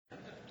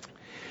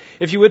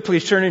If you would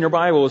please turn in your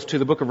Bibles to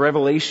the book of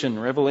Revelation,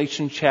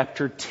 Revelation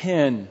chapter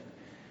 10.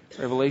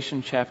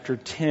 Revelation chapter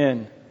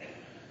 10.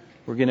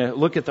 We're going to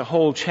look at the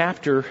whole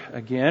chapter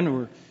again.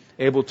 We're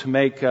able to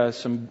make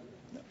some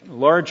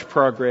large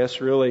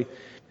progress, really,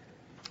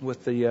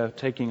 with the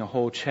taking a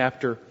whole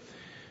chapter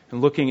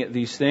and looking at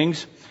these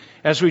things.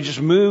 As we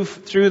just move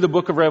through the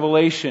book of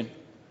Revelation,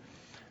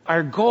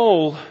 our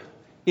goal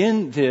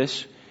in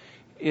this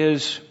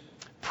is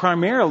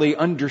primarily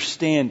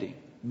understanding.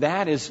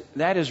 That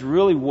is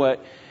really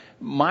what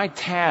my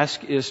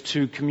task is,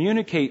 to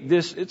communicate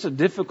this. It's a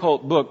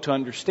difficult book to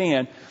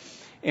understand,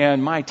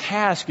 and my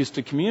task is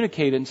to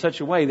communicate it in such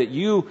a way that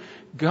you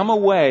come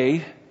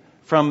away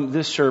from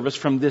this service,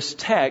 from this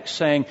text,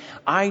 saying,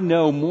 I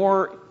know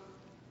more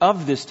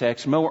of this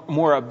text,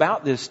 more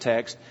about this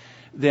text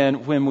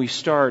than when we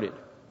started.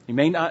 You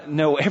may not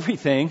know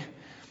everything.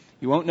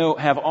 You won't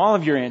have all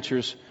of your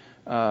answers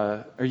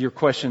or your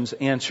questions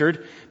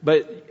answered,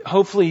 but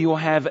hopefully you'll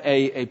have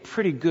a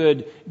pretty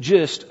good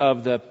gist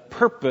of the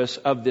purpose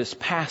of this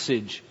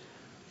passage.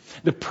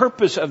 The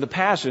purpose of the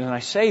passage, and I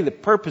say the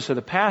purpose of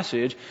the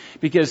passage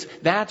because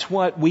that's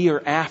what we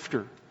are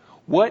after.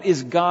 What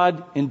is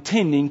God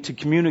intending to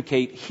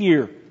communicate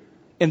here?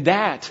 And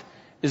that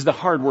is the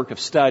hard work of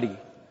study.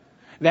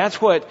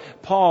 That's what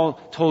Paul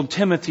told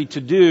Timothy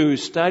to do: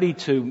 study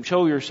to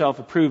show yourself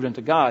approved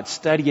unto God.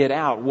 Study it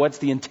out. What's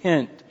the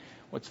intent?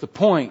 What's the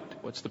point?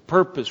 What's the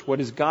purpose?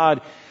 What is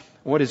God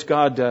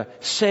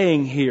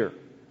saying here?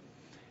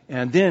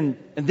 And then,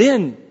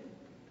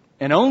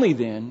 and only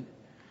then,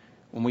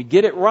 when we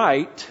get it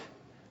right,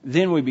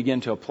 then we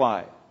begin to apply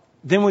it.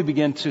 Then we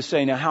begin to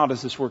say, now how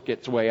does this work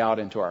its way out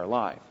into our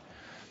life?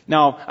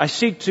 Now, I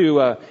seek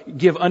to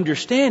give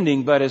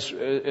understanding, but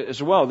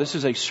as well, this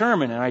is a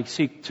sermon, and I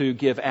seek to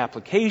give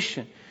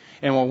application.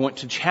 And I want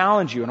to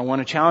challenge you, and I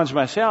want to challenge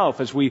myself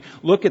as we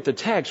look at the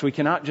text. We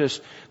cannot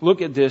just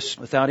look at this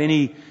without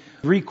any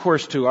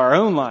recourse to our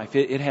own life.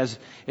 It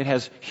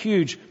has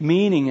huge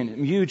meaning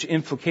and huge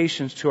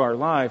implications to our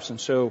lives, and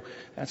so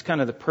that's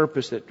kind of the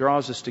purpose that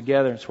draws us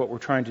together. It's what we're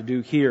trying to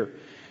do here.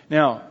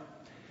 Now,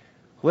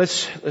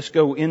 let's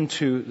go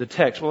into the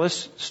text. Well,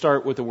 let's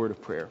start with a word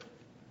of prayer.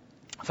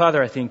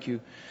 Father, I thank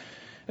you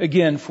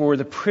again for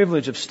the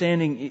privilege of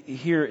standing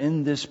here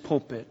in this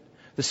pulpit.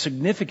 The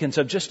significance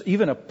of just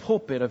even a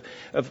pulpit,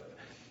 of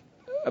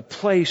a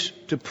place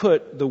to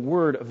put the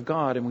Word of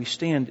God. And we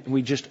stand and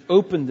we just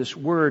open this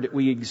Word.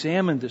 We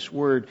examine this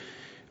Word.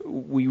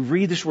 We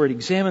read this Word,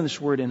 examine this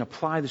Word, and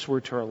apply this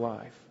Word to our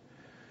life.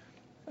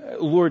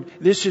 Lord,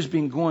 this has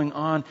been going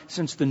on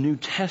since the New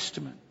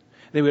Testament.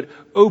 They would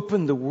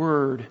open the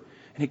Word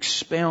and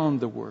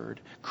expound the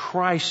Word.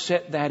 Christ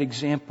set that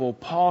example.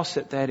 Paul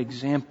set that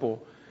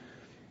example.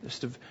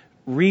 Just of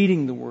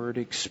reading the Word,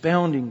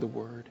 expounding the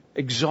Word,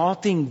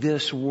 exalting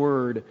this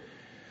Word.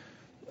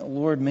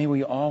 Lord, may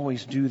we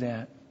always do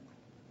that.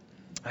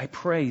 I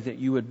pray that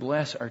you would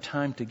bless our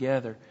time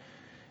together.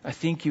 I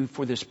thank you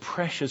for this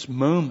precious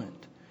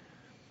moment.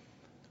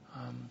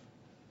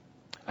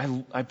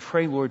 I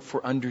pray, Lord,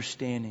 for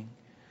understanding.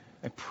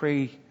 I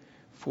pray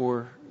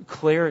for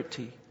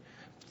clarity,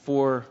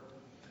 for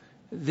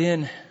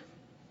then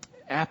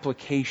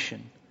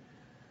application.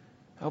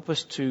 Help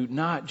us to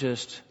not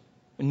just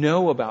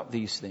know about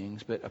these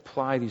things, but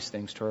apply these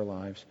things to our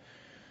lives.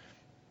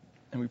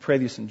 And we pray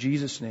this in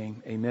Jesus'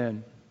 name.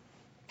 Amen.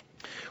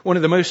 One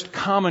of the most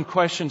common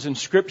questions in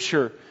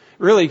Scripture,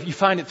 really you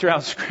find it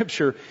throughout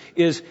Scripture,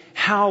 is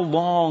how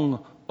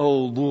long, O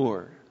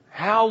Lord?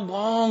 How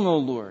long, O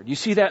Lord? You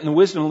see that in the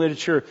wisdom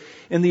literature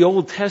in the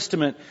Old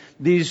Testament.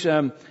 These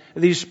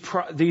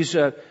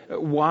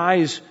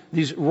wise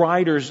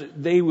writers,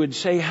 they would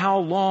say, how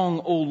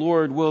long, O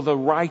Lord, will the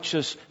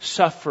righteous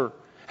suffer?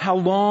 How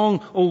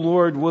long, O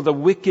Lord, will the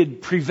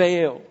wicked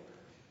prevail?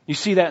 You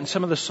see that in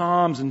some of the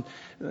Psalms and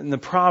the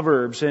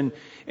Proverbs. And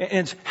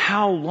it's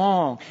how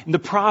long? And the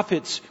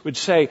prophets would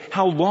say,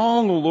 how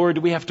long, O Lord,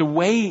 do we have to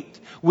wait?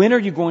 When are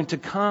you going to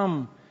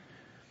come?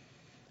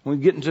 When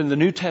we get into the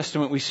New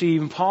Testament, we see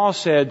even Paul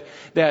said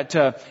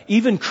that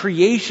even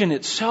creation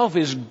itself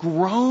is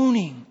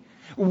groaning,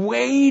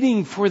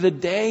 waiting for the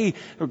day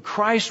where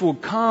Christ will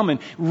come and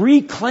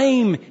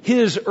reclaim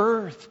His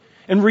earth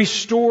and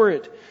restore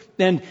it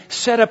and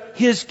set up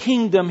His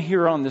kingdom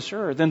here on this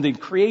earth. And the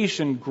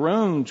creation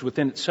groans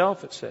within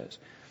itself, it says,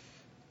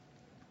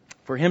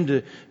 for Him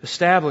to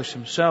establish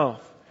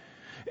Himself.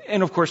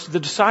 And of course, the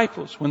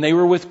disciples, when they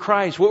were with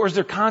Christ, what was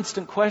their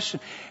constant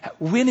question?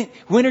 When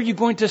are you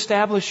going to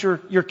establish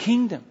your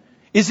kingdom?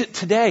 Is it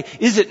today?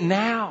 Is it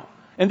now?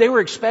 And they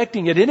were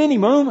expecting it at any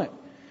moment.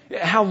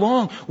 How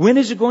long? When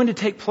is it going to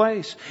take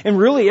place? And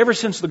really, ever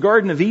since the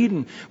Garden of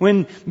Eden,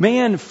 when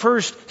man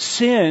first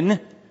sinned,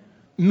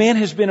 man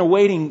has been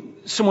awaiting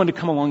someone to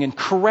come along and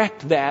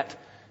correct that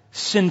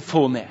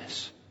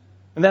sinfulness.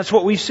 And that's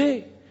what we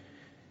see.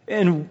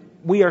 And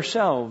we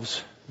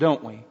ourselves,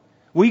 don't we?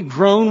 We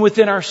groan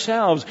within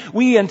ourselves.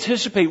 We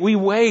anticipate. We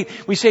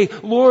wait. We say,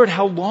 Lord,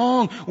 how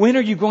long? When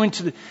are you going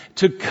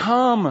to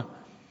come?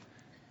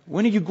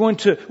 When are you going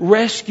to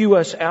rescue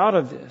us out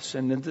of this?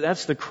 And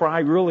that's the cry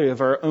really of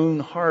our own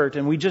heart.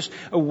 And we just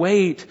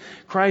await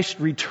Christ's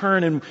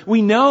return. And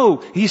we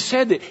know He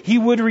said that He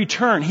would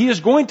return. He is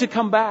going to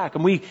come back.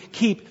 And we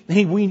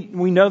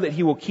know that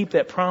He will keep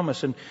that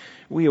promise. And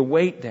we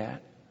await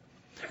that.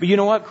 But you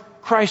know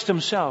what? Christ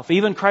Himself,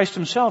 even Christ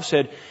Himself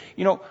said,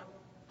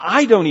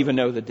 I don't even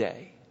know the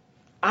day.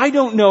 I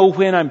don't know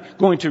when I'm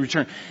going to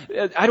return.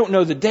 I don't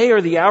know the day or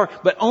the hour,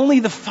 but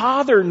only the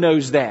Father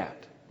knows that.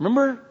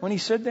 Remember when He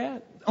said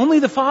that? Only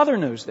the Father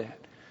knows that.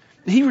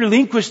 He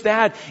relinquished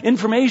that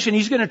information.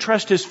 He's going to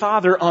trust His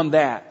Father on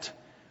that.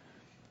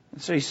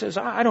 And so He says,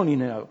 I don't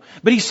even know.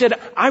 But He said,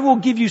 I will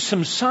give you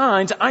some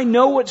signs. I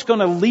know what's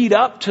going to lead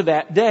up to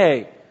that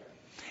day.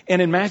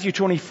 And in Matthew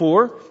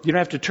 24, you don't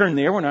have to turn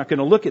there. We're not going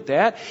to look at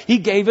that. He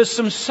gave us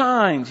some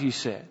signs, He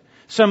said.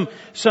 Some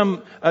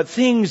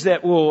things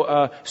that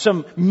will,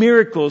 some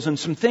miracles and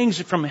some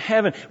things from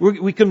heaven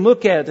we can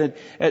look at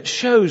that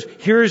shows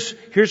here's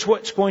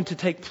what's going to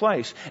take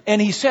place.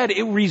 And He said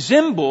it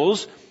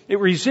resembles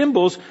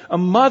a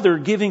mother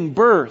giving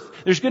birth.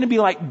 There's going to be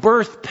like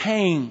birth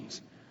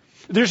pains.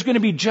 There's going to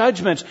be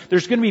judgments.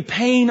 There's going to be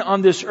pain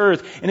on this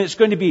earth, and it's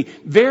going to be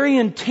very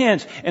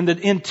intense. And the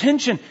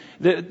intention,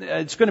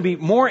 it's going to be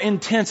more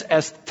intense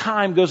as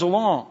time goes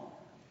along,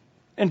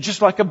 and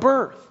just like a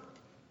birth.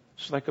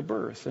 It's like a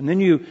birth. And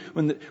then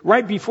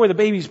right before the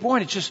baby's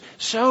born, it's just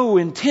so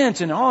intense.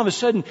 And all of a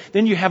sudden,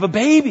 then you have a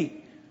baby.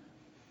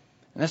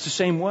 And that's the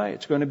same way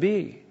it's going to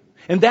be.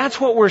 And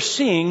that's what we're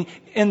seeing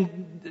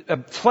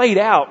played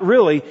out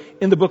really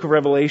in the book of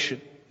Revelation.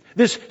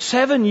 This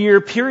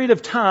 7-year period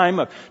of time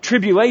of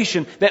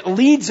tribulation that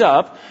leads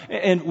up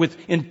and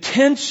with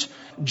intense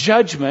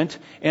judgment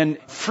and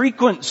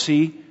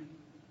frequency.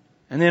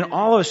 And then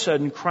all of a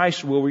sudden,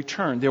 Christ will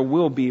return. There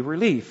will be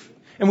relief.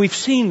 And we've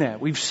seen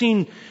that. We've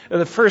seen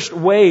the first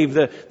wave,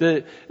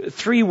 the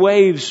 3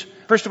 waves.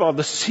 First of all,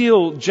 the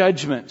seal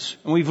judgments.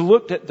 And we've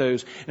looked at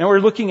those. Now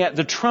we're looking at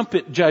the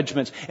trumpet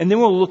judgments. And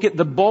then we'll look at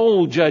the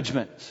bowl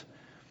judgments.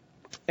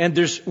 And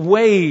there's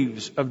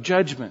waves of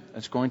judgment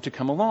that's going to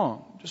come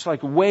along. Just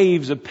like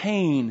waves of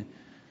pain.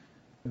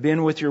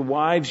 Been with your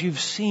wives,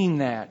 you've seen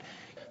that.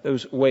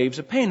 Those waves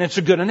of pain. That's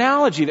a good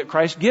analogy that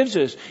Christ gives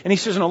us. And He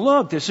says, no,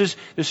 look, this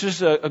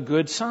is a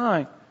good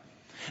sign.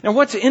 Now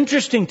what's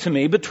interesting to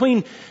me,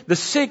 between the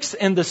 6th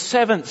and the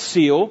 7th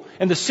seal,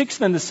 and the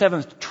 6th and the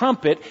 7th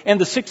trumpet, and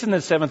the 6th and the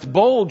 7th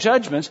bowl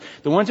judgments,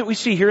 the ones that we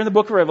see here in the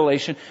book of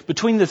Revelation,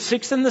 between the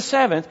 6th and the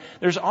 7th,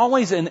 there's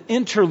always an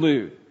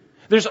interlude.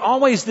 There's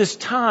always this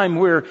time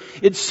where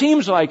it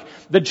seems like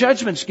the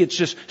judgments get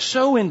just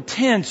so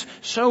intense,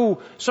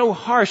 so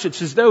harsh.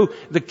 It's as though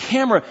the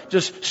camera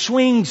just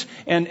swings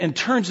and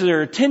turns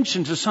their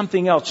attention to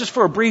something else, just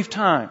for a brief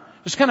time.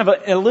 Just kind of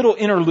a little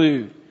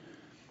interlude.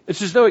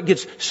 It's as though it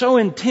gets so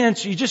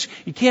intense,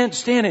 you can't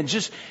stand it.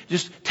 Just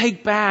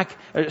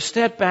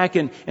step back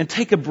and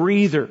take a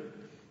breather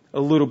a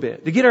little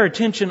bit to get our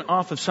attention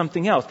off of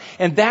something else.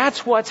 And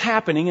that's what's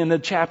happening in the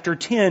chapter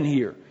 10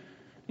 here.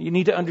 You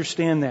need to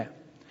understand that.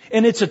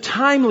 And it's a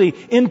timely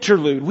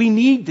interlude. We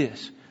need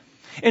this.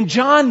 And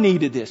John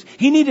needed this.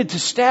 He needed to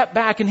step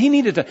back and he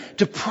needed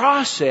to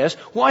process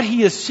what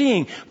he is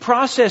seeing,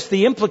 process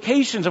the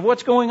implications of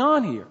what's going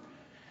on here.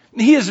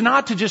 He is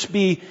not to just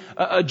be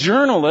a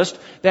journalist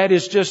that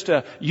is just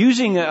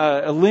using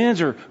a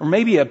lens or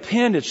maybe a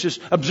pen. It's just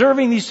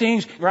observing these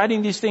things,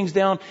 writing these things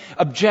down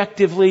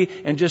objectively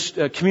and just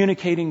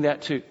communicating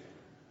that too.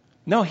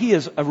 No, he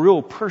is a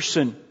real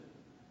person.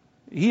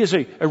 He is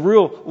a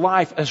real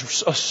life,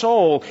 a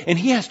soul, and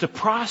he has to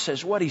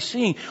process what he's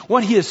seeing.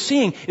 What he is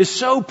seeing is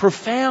so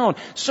profound,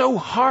 so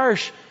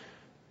harsh,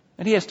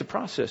 and he has to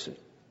process it.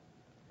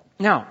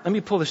 Now, let me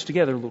pull this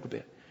together a little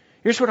bit.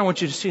 Here's what I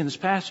want you to see in this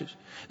passage.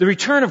 The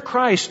return of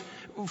Christ,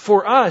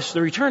 for us,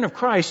 the return of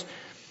Christ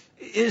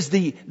is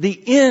the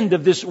end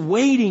of this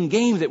waiting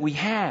game that we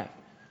have.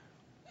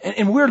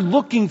 And we're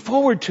looking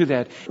forward to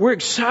that. We're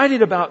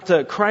excited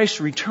about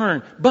Christ's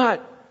return.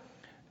 But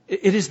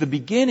it is the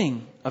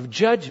beginning of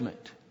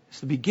judgment. It's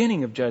the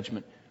beginning of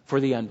judgment for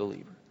the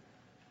unbeliever.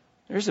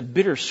 There's a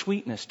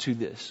bittersweetness to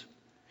this.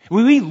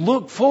 When we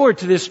look forward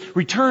to this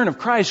return of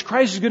Christ,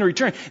 Christ is going to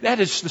return. That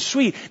is the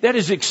sweet. That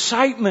is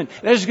excitement.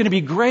 That is going to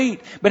be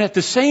great. But at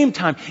the same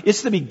time,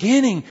 it's the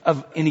beginning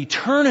of an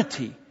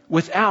eternity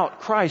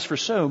without Christ for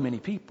so many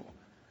people.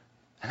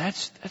 And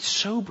that's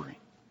sobering.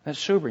 That's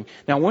sobering.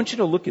 Now I want you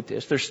to look at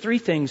this. There's 3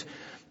 things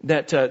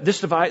that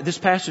this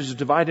passage is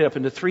divided up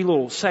into 3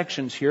 little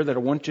sections here that I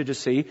want you to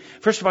see.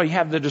 First of all, you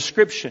have the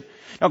description.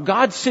 Now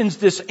God sends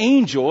this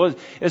angel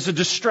as a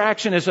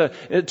distraction,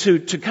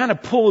 to kind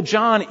of pull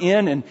John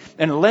in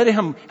and let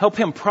him help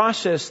him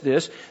process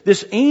this.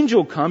 This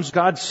angel comes,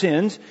 God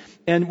sends,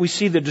 and we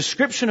see the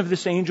description of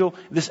this angel.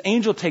 This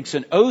angel takes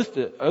an oath,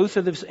 the oath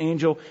of this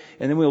angel,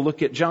 and then we'll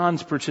look at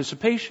John's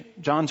participation.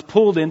 John's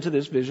pulled into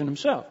this vision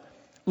himself.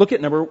 Look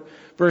at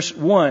verse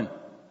 1.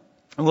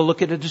 And we'll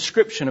look at a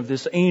description of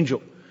this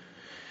angel.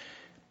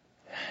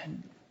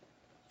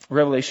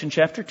 Revelation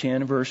chapter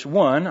 10, verse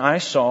 1, I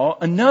saw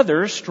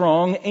another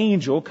strong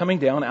angel coming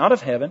down out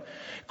of heaven,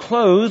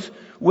 clothed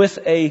with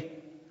a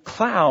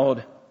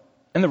cloud,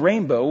 and the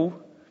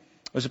rainbow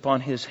was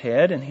upon his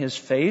head, and his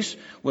face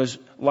was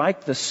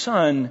like the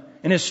sun,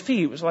 and his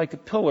feet was like a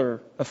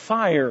pillar of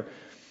fire.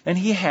 And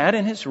he had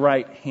in his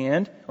right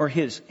hand, or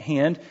his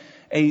hand,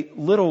 a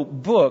little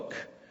book,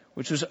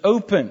 which was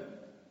open.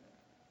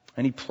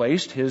 And he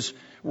placed his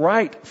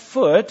right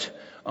foot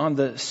on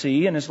the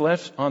sea and his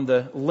left on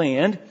the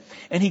land.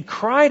 And he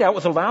cried out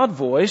with a loud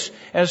voice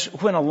as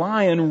when a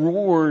lion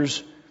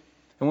roars.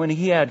 And when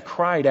he had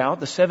cried out,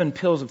 the 7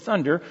 peals of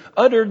thunder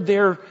uttered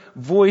their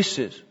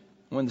voices.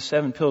 When the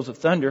 7 peals of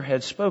thunder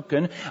had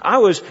spoken, I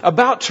was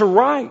about to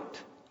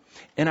write.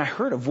 And I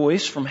heard a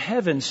voice from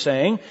heaven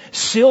saying,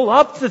 seal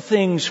up the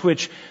things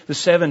which the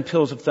 7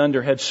 peals of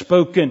thunder had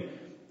spoken,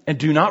 and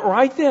do not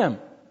write them.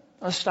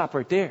 Let's stop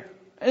right there.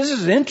 This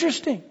is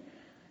interesting.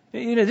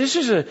 This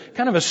is a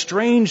kind of a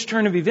strange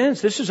turn of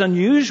events. This is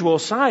unusual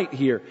sight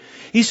here.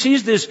 He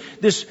sees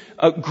this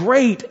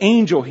great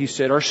angel, he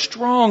said, or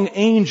strong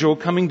angel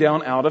coming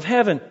down out of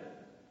heaven.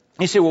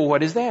 He said, well,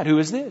 what is that? Who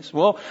is this?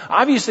 Well,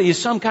 obviously he's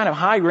some kind of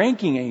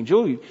high-ranking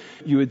angel,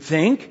 you would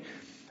think.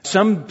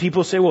 Some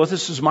people say, well,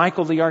 this is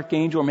Michael the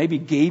archangel, or maybe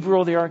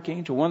Gabriel the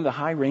archangel, one of the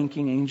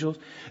high-ranking angels.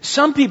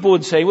 Some people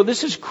would say, well,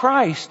 this is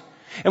Christ.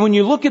 And when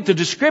you look at the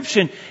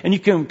description and you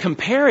can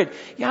compare it,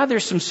 yeah,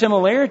 there's some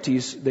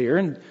similarities there.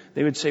 And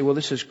they would say, well,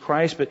 this is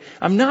Christ, but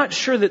I'm not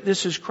sure that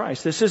this is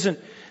Christ. This isn't,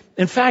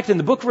 in fact, in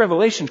the book of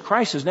Revelation,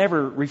 Christ is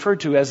never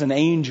referred to as an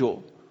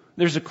angel.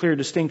 There's a clear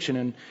distinction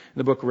in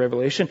the book of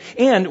Revelation.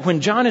 And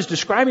when John is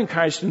describing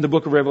Christ in the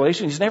book of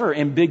Revelation, he's never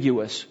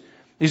ambiguous.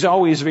 He's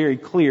always very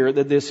clear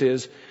that this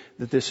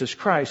is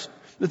Christ.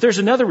 But there's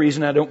another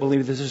reason I don't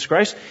believe this is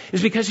Christ,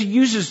 is because he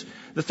uses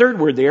the third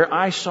word there,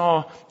 I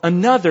saw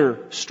another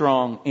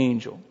strong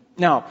angel.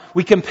 Now,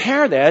 we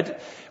compare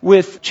that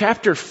with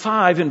chapter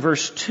 5 and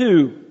verse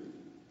 2.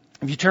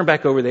 If you turn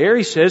back over there,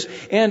 he says,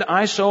 and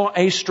I saw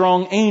a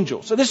strong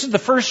angel. So this is the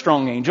first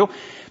strong angel.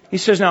 He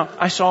says, now,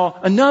 I saw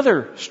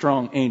another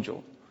strong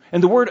angel.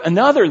 And the word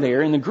another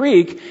there in the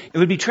Greek, it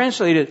would be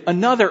translated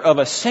another of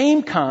a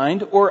same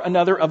kind or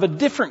another of a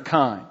different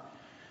kind.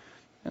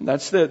 And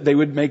they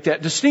would make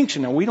that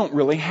distinction. Now, we don't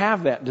really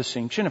have that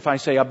distinction. If I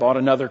say I bought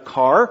another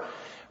car,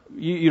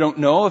 you don't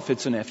know if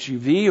it's an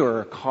SUV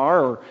or a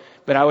car,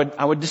 but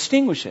I would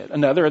distinguish it.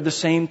 Another of the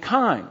same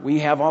kind. We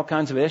have all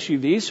kinds of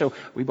SUVs, so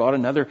we bought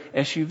another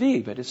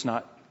SUV, but it's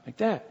not like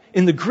that.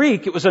 In the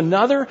Greek, it was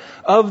another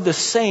of the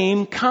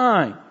same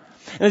kind.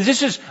 And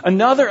this is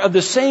another of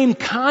the same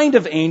kind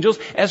of angels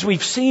as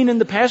we've seen in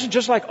the passage,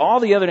 just like all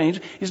the other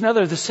angels. He's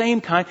another of the same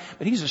kind,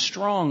 but he's a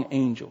strong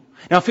angel.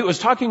 Now, if it was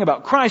talking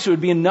about Christ, it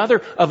would be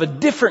another of a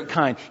different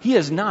kind. He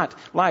is not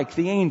like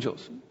the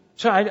angels.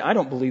 So I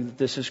don't believe that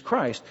this is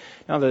Christ.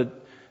 Now, the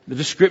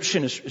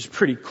description is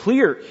pretty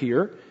clear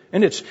here,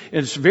 and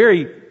it's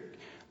very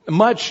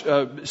much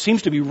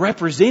seems to be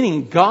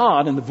representing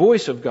God and the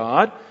voice of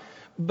God.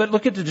 But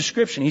look at the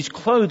description. He's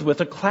clothed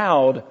with a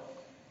cloud.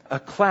 A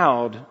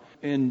cloud.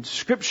 In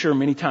Scripture,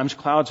 many times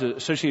clouds are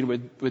associated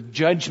with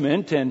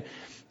judgment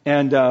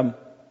and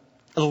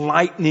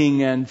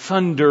lightning and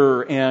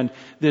thunder and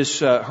this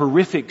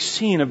horrific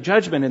scene of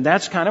judgment, and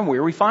that's kind of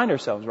where we find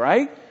ourselves,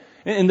 right?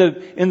 In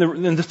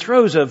the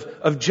throes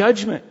of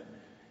judgment.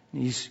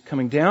 He's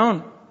coming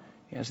down.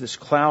 He has this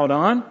cloud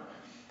on,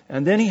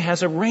 and then he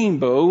has a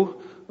rainbow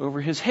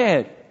over his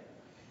head,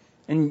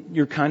 and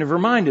you're kind of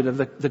reminded of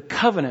the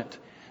covenant,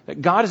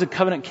 that God is a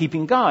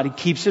covenant-keeping God. He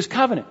keeps His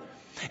covenant.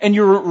 And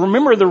you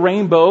remember the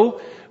rainbow,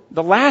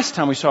 the last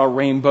time we saw a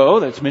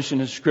rainbow that's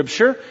mentioned in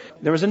Scripture,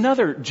 there was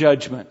another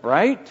judgment,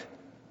 right?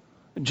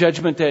 A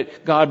judgment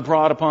that God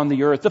brought upon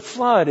the earth, the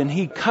flood, and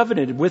He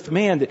covenanted with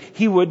man that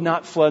He would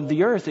not flood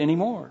the earth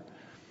anymore.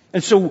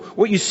 And so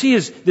what you see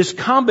is this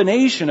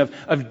combination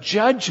of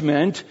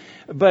judgment,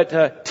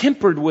 but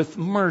tempered with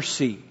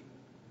mercy.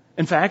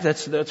 In fact,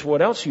 that's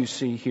what else you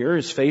see here.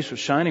 His face was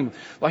shining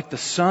like the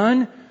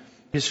sun.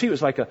 His feet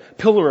was like a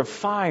pillar of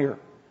fire.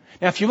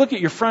 Now, if you look at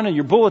your front of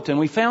your bulletin,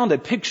 we found a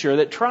picture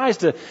that tries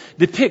to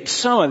depict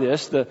some of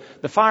this. The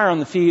fire on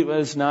the feet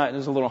was a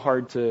little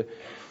hard to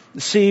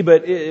see,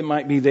 but it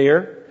might be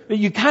there. But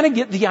you kind of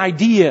get the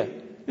idea.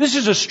 This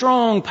is a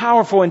strong,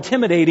 powerful,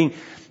 intimidating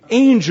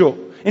angel.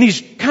 And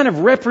he's kind of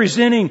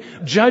representing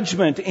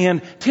judgment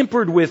and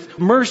tempered with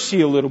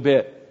mercy a little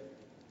bit.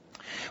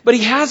 But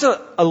he has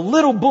a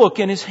little book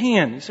in his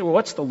hand. You say, well,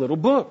 what's the little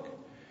book?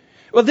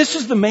 Well, this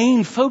is the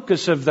main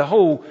focus of the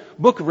whole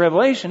book of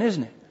Revelation,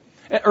 isn't it?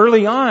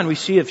 Early on, we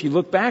see, if you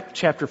look back,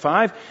 chapter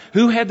 5,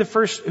 who had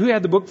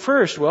the book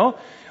first? Well,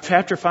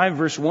 chapter 5,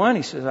 verse 1,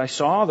 he says, I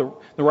saw the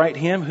right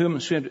hand whom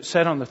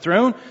sat on the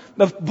throne,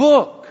 the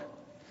book.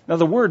 Now,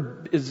 the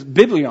word is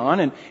biblion,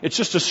 and it's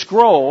just a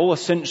scroll,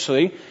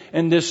 essentially.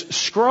 And this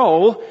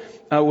scroll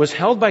was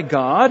held by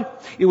God.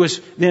 It was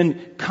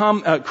then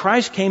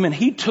Christ came and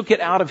He took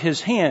it out of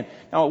His hand.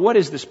 Now, what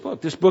is this book?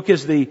 This book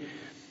is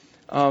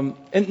I'd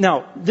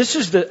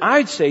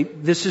say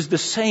this is the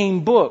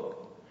same book.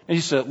 And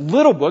it's a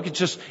little book.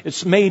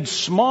 It's made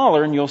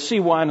smaller, and you'll see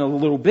why in a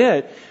little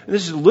bit.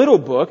 This is a little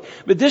book,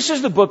 but this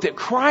is the book that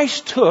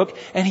Christ took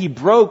and He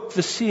broke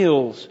the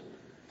seals.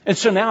 And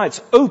so now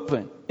it's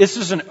open. This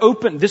is an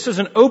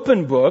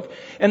open book,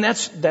 and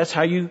that's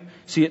how you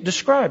see it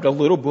described. A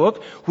little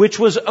book which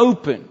was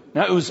open.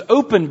 Now it was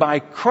opened by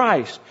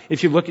Christ.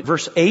 If you look at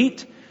verse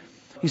 8,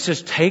 He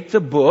says, take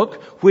the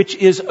book which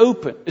is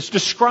open. It's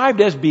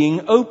described as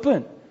being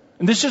open.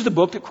 And this is the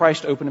book that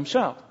Christ opened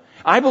Himself.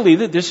 I believe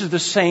that this is the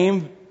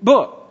same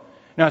book.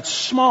 Now it's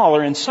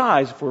smaller in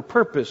size for a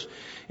purpose,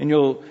 and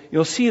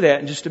you'll see that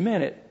in just a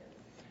minute.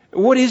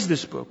 What is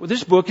this book? Well,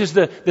 this book is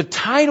the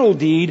title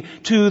deed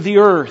to the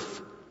earth.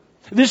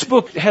 This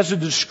book has a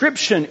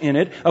description in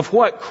it of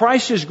what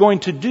Christ is going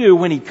to do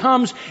when He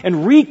comes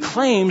and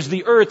reclaims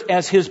the earth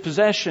as His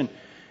possession.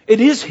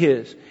 It is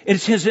His.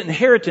 It's His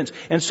inheritance.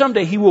 And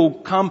someday He will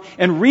come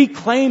and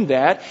reclaim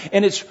that.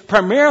 And it's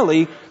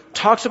primarily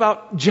talks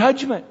about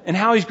judgment and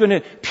how He's going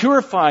to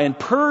purify and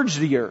purge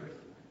the earth.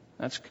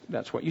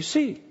 That's what you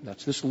see.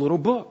 That's this little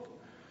book.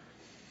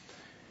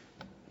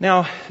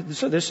 Now,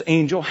 so this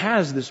angel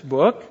has this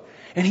book,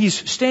 and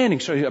he's standing.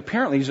 So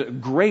apparently he's a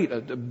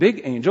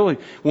big angel.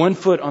 1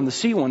 foot on the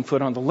sea, 1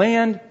 foot on the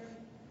land.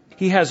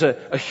 He has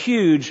a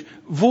huge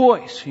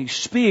voice. He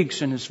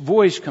speaks, and his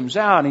voice comes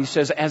out, and he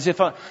says, as if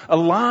a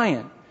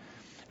lion.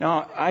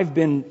 Now, I've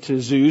been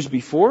to zoos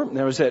before.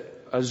 There was at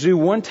a zoo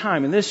one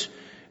time, and this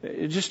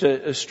just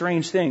a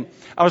strange thing.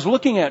 I was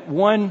looking at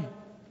one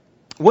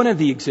of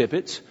the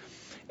exhibits,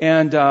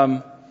 and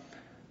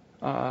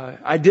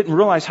I didn't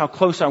realize how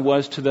close I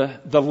was to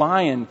the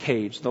lion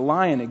cage, the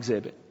lion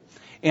exhibit.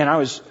 And I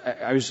was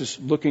just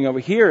looking over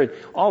here, and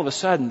all of a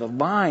sudden the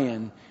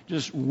lion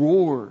just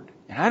roared.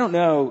 And I don't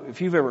know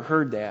if you've ever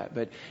heard that,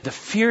 but the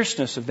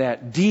fierceness of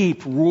that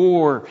deep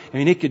roar, I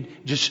mean, it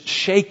could just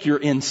shake your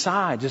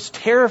inside. It's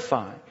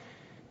terrifying.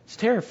 It's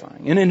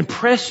terrifying. An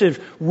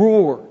impressive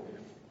roar.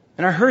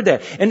 And I heard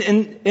that. And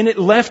it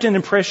left an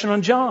impression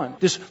on John.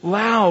 This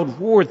loud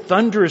roar,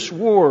 thunderous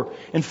roar.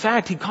 In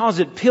fact, he calls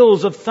it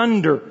peals of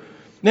thunder.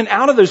 Then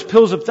out of those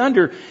peals of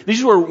thunder,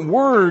 these were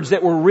words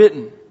that were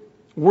written.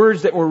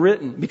 Words that were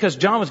written. Because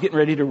John was getting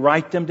ready to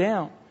write them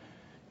down.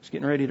 He's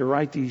getting ready to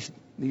write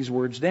these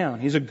words down.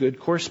 He's a good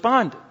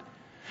correspondent.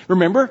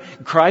 Remember,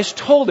 Christ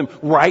told him,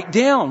 write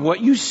down what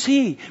you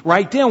see.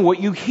 Write down what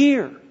you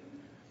hear.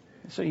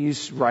 So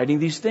he's writing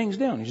these things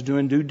down. He's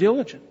doing due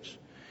diligence.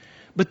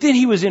 But then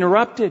he was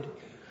interrupted.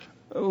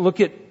 Look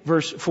at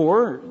verse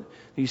 4.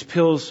 These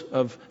peals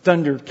of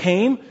thunder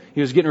came.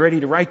 He was getting ready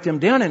to write them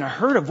down, and I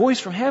heard a voice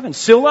from heaven.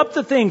 Seal up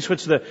the things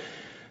which the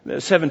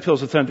 7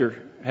 peals of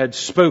thunder had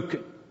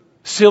spoken.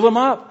 Seal them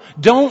up.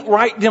 Don't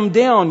write them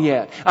down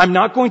yet. I'm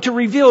not going to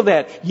reveal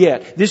that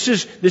yet. This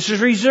is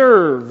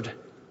reserved.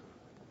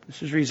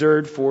 This is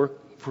reserved for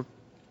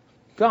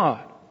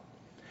God.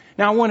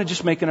 Now I want to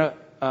just make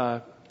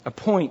a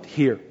point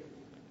here.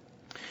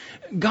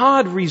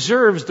 God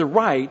reserves the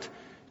right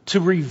to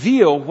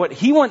reveal what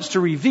He wants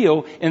to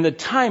reveal in the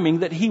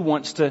timing that He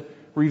wants to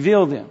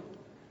reveal them.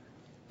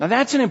 Now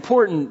that's an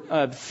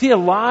important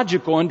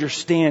theological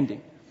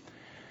understanding.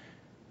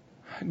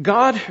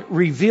 God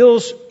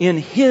reveals in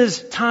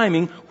His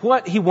timing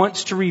what He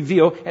wants to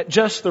reveal at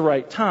just the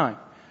right time.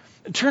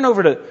 Turn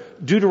over to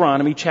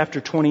Deuteronomy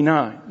chapter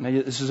 29. Now,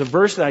 this is a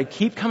verse that I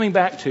keep coming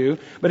back to,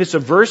 but it's a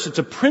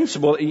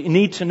principle that you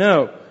need to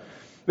know.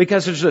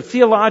 Because there's a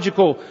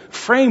theological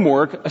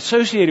framework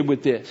associated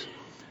with this.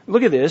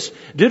 Look at this.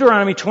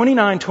 Deuteronomy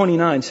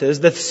 29:29 says,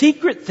 the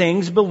secret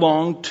things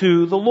belong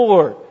to the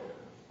Lord.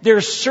 There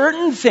are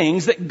certain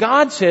things that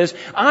God says,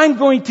 I'm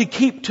going to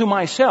keep to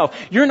myself.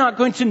 You're not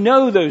going to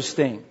know those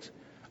things.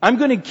 I'm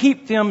going to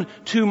keep them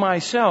to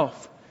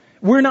myself.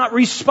 We're not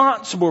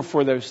responsible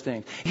for those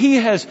things. He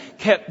has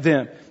kept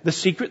them. The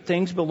secret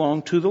things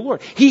belong to the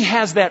Lord. He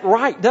has that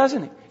right,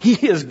 doesn't He?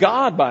 He is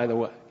God, by the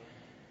way.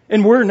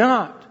 And we're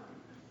not.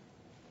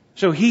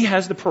 So He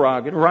has the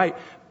prerogative, right,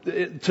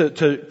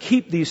 to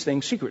keep these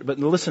things secret. But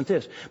listen to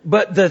this.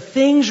 But the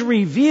things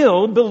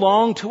revealed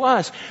belong to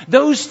us.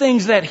 Those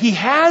things that He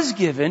has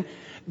given,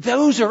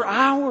 those are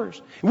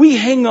ours. We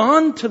hang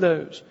on to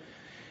those.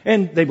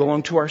 And they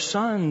belong to our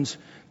sons.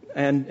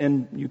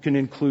 And you can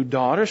include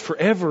daughters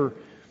forever,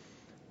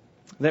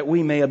 that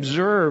we may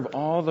observe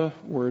all the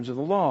words of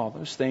the law.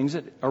 Those things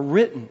that are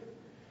written.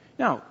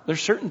 Now,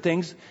 there's certain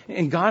things,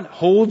 and God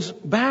holds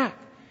back.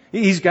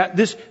 He's got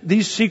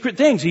these secret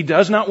things He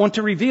does not want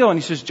to reveal. And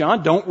He says,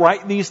 John, don't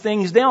write these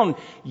things down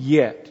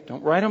yet.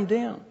 Don't write them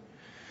down.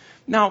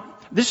 Now,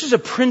 this is a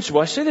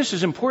principle. I say this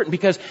is important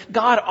because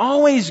God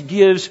always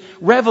gives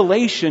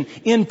revelation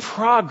in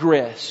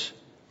progress.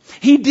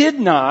 He did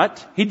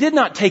not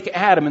take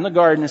Adam in the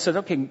garden and said,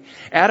 okay,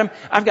 Adam,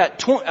 I've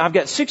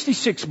got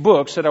 66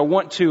 books that I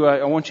want you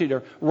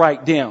to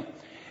write down.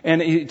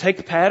 And you take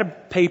a pad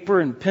of paper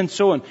and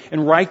pencil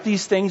and write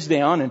these things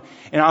down,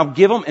 and I'll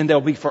give them, and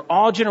they'll be for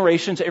all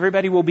generations.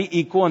 Everybody will be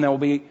equal, and there will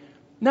be...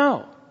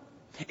 No.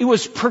 It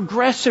was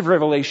progressive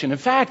revelation. In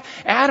fact,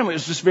 Adam, it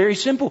was just very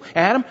simple.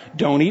 Adam,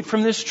 don't eat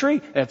from this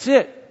tree. That's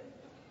it.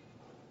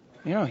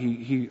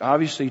 He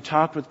obviously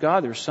talked with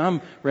God. There's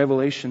some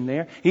revelation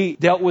there. He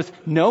dealt with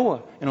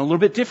Noah in a little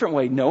bit different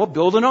way. Noah,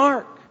 build an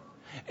ark.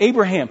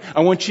 Abraham,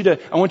 I want you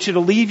to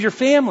leave your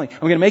family. I'm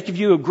going to make of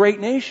you a great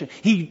nation.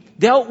 He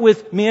dealt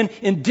with men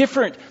in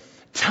different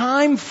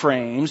time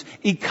frames,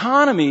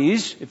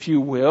 economies, if you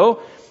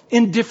will,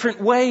 in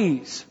different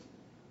ways.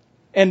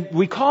 And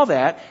we call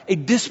that a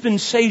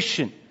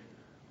dispensation.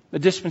 A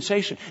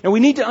dispensation. Now we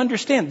need to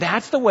understand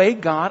that's the way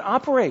God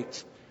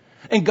operates.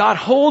 And God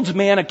holds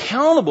man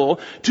accountable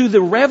to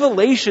the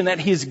revelation that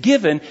He's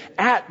given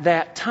at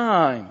that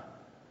time.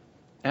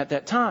 At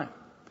that time.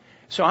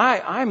 So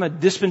I'm a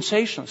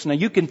dispensationalist. Now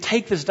you can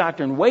take this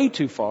doctrine way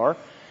too far,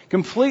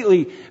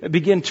 completely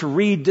begin to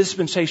read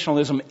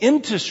dispensationalism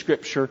into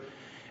Scripture,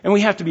 and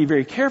we have to be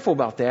very careful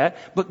about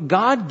that. But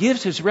God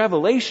gives His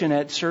revelation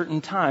at certain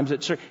times,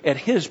 at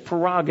His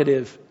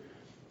prerogative,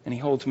 and He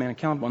holds man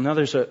accountable. Now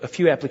there's a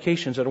few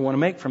applications that I want to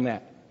make from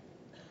that.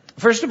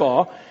 First of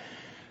all,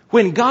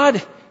 when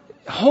God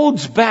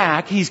holds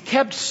back, He's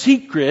kept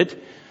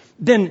secret,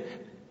 then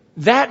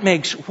that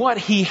makes what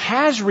He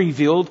has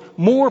revealed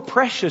more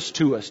precious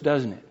to us,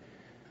 doesn't it?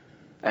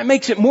 That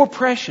makes it more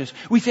precious.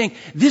 We think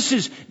this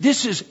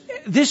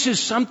is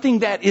something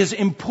that is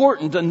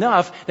important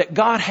enough that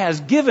God has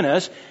given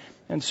us,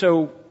 and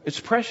so it's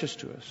precious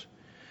to us.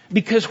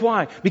 Because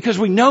why? Because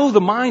we know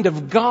the mind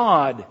of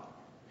God.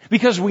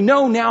 Because we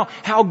know now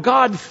how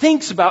God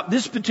thinks about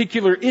this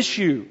particular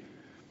issue.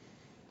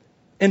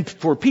 And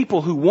for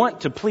people who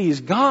want to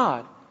please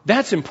God,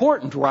 that's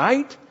important,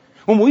 right?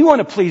 When we want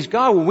to please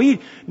God, when we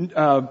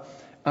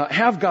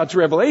have God's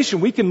revelation,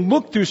 we can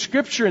look through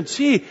Scripture and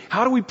see,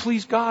 how do we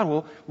please God?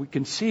 Well, we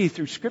can see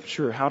through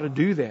Scripture how to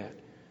do that.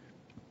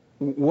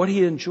 What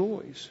He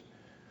enjoys.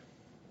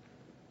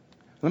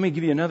 Let me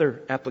give you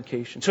another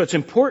application. So it's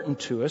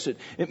important to us.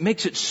 It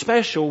makes it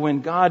special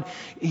when God,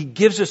 He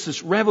gives us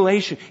this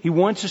revelation. He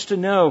wants us to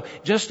know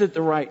just at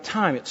the right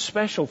time. It's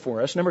special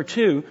for us. Number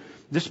two,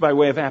 this by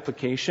way of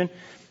application,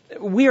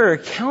 we are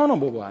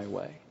accountable by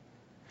way.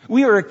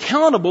 We are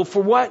accountable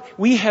for what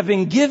we have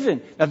been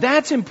given. Now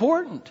that's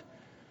important.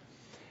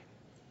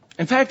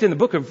 In fact, in the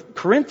book of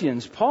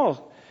Corinthians,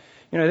 Paul,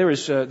 there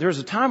was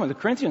a time when the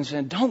Corinthians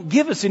said, "Don't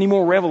give us any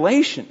more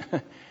revelation."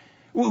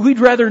 We'd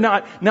rather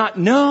not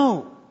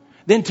know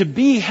than to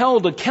be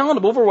held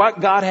accountable for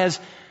what God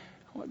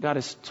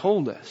has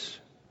told us.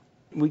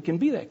 We can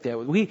be like that.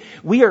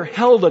 We are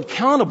held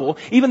accountable,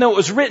 even though it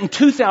was written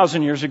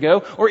 2,000 years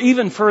ago or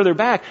even further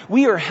back.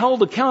 We are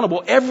held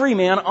accountable. Every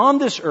man on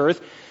this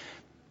earth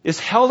is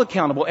held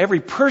accountable. Every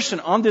person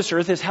on this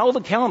earth is held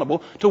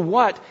accountable to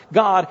what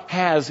God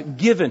has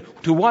given,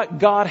 to what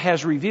God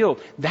has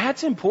revealed.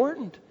 That's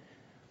important.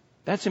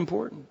 That's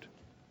important.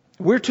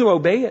 We're to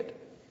obey it.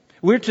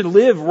 We're to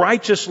live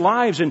righteous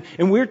lives, and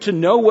we're to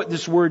know what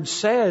this Word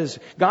says.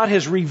 God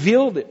has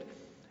revealed it.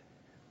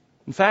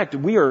 In fact,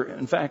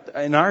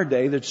 in our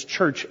day, that's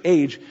church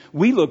age,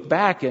 we look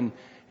back and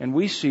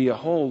we see a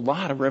whole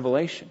lot of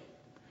revelation.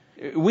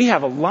 We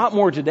have a lot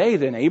more today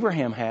than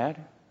Abraham had.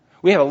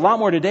 We have a lot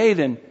more today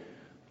than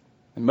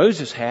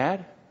Moses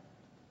had,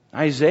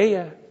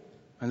 Isaiah,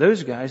 and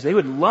those guys. They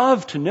would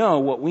love to know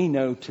what we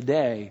know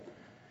today.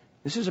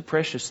 This is a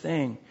precious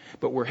thing,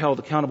 but we're held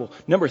accountable.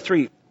 Number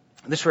three,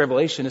 this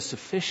revelation is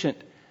sufficient.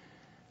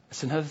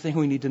 That's another thing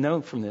we need to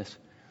know from this.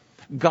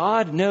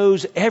 God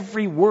knows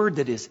every word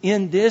that is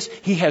in this.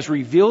 He has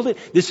revealed it.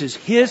 This is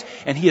His,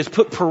 and He has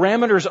put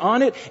parameters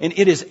on it, and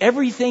it is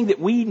everything that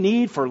we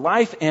need for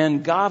life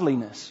and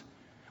godliness.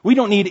 We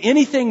don't need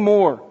anything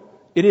more.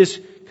 It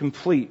is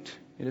complete.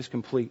 It is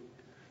complete.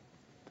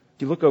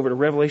 If you look over to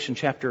Revelation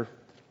chapter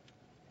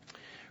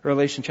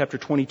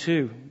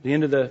 22, the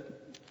end of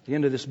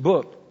this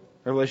book,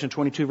 Revelation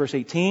 22, verse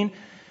 18.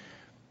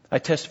 I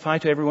testify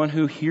to everyone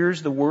who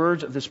hears the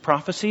words of this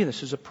prophecy.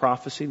 This is a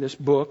prophecy, this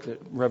book, that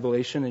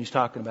Revelation that he's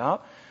talking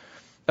about,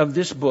 of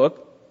this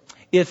book.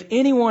 If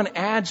anyone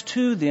adds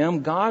to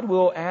them, God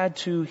will add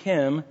to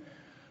him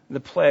the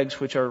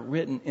plagues which are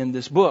written in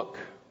this book.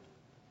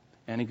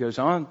 And he goes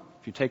on,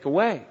 if you take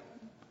away.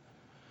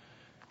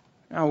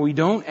 Now, we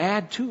don't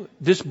add to it.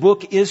 This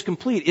book is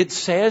complete. It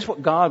says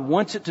what God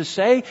wants it to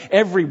say.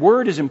 Every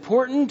word is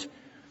important.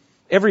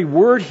 Every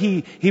word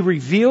He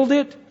revealed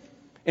it.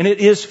 And it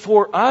is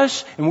for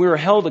us, and we are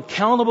held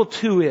accountable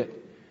to it.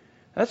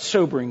 That's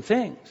sobering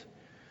things.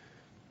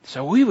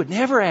 So we would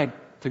never add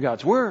to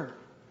God's Word.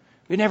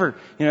 We'd never,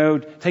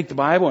 take the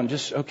Bible and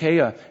just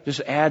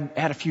add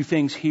a few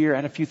things here,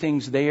 add a few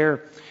things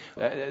there.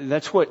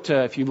 That's what,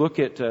 if you look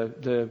at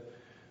the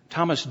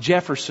Thomas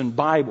Jefferson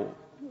Bible,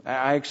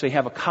 I actually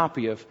have a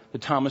copy of the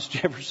Thomas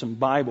Jefferson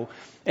Bible.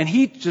 And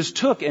he just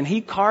took and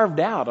he carved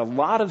out a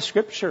lot of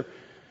Scripture.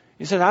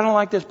 He said, I don't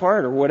like this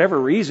part, or whatever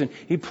reason.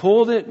 He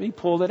pulled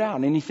it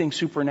out. Anything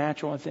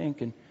supernatural, I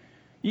think. And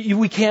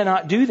we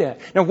cannot do that.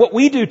 Now, what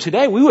we do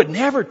today, we would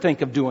never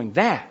think of doing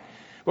that.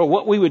 But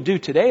what we would do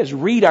today is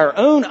read our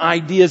own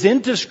ideas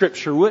into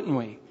Scripture, wouldn't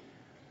we?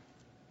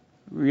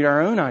 Read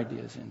our own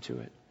ideas into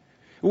it.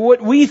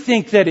 what we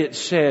think that it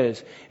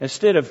says.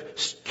 Instead of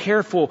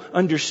careful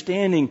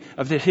understanding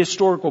of the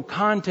historical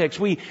context,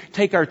 we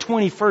take our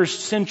 21st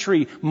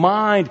century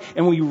mind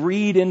and we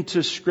read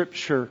into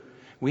Scripture.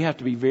 We have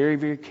to be very,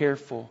 very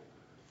careful.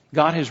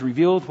 God has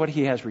revealed what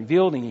He has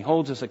revealed, and He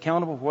holds us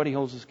accountable for what He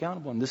holds us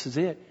accountable, and this is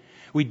it.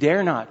 We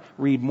dare not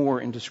read more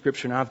into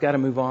Scripture. Now I've got to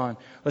move on.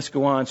 Let's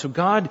go on. So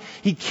God,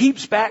 He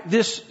keeps back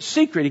this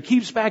secret. He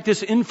keeps back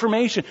this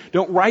information.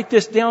 Don't write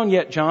this down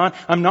yet, John.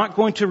 I'm not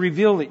going to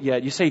reveal it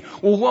yet. You say,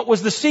 well, what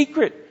was the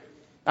secret?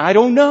 I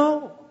don't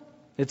know.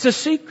 It's a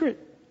secret.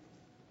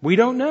 We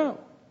don't know.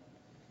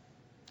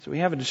 So we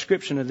have a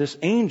description of this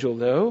angel,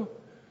 though.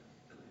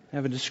 We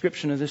have a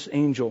description of this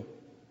angel.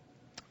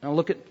 Now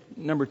look at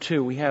number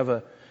 2. We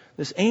have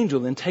this angel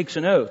then takes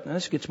an oath. Now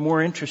this gets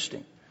more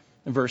interesting.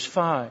 In verse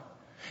 5.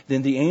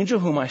 Then the angel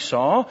whom I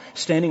saw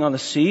standing on the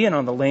sea and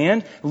on the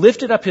land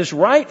lifted up his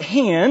right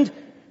hand.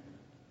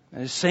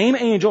 And the same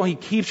angel, he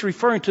keeps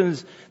referring to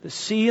the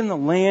sea and the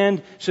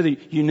land so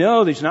that you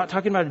know that he's not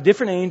talking about a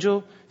different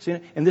angel.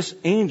 And this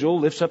angel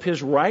lifts up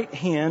his right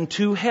hand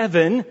to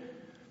heaven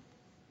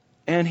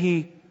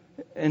and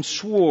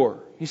swore.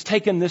 He's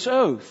taken this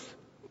oath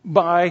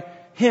by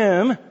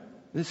him.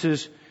 This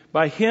is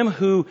by Him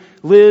who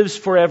lives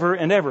forever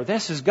and ever.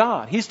 This is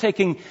God. He's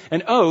taking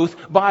an oath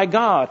by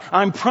God.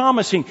 I'm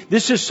promising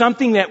this is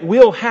something that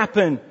will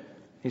happen,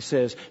 he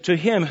says, to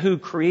Him who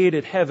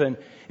created heaven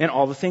and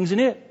all the things in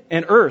it,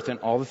 and earth and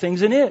all the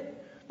things in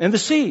it, and the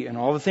sea and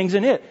all the things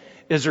in it.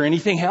 Is there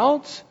anything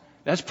else?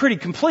 That's pretty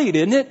complete,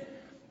 isn't it?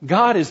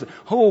 God is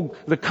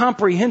the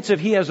comprehensive.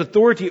 He has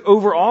authority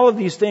over all of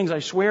these things. I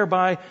swear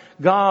by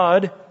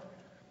God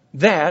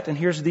that, and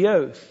here's the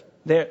oath,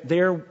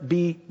 there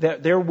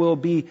will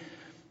be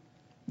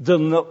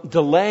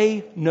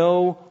delay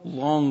no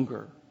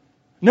longer.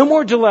 No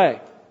more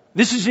delay.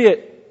 This is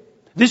it.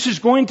 This is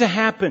going to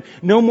happen.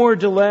 No more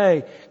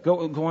delay.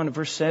 Go on to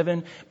verse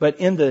 7. But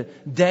in the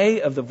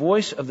day of the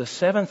voice of the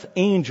seventh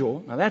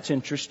angel. Now that's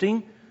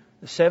interesting.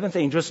 The seventh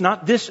angel. It's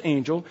not this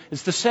angel.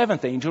 It's the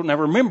seventh angel. Now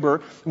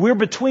remember, we're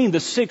between the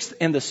sixth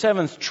and the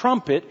seventh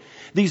trumpet.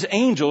 These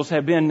angels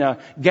have been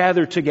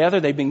gathered together.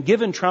 They've been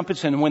given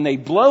trumpets. And when they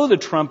blow the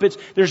trumpets,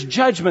 there's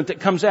judgment that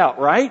comes out,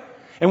 right?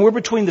 And we're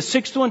between the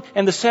sixth one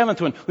and the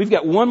seventh one. We've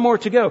got one more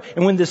to go.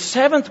 And when the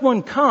seventh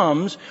one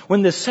comes,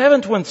 when the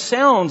seventh one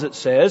sounds, it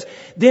says,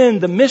 then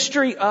the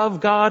mystery of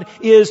God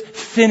is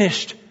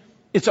finished.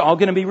 It's all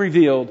going to be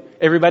revealed.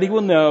 Everybody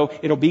will know.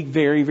 It'll be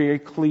very, very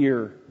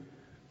clear.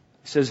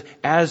 It says,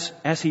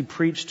 as He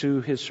preached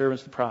to His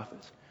servants, the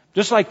prophets.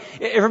 Just like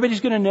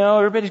everybody's going to know,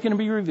 everybody's going to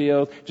be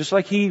revealed. Just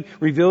like He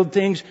revealed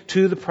things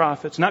to the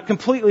prophets. Not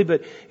completely,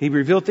 but He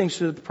revealed things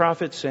to the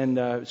prophets, and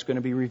it's going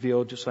to be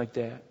revealed just like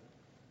that.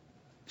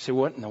 You say,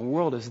 what in the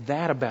world is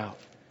that about?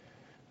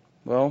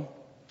 Well,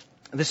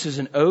 this is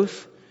an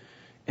oath.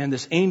 And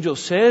this angel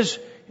says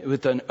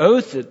with an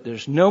oath that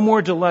there's no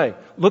more delay.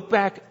 Look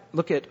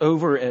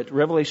over at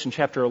Revelation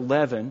chapter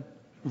 11,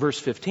 verse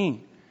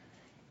 15.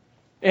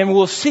 And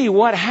we'll see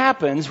what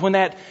happens when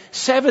that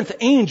seventh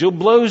angel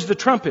blows the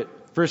trumpet.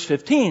 Verse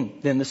 15,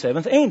 then the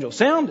seventh angel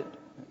sounded.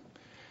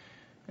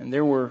 And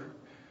there were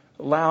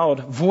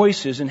loud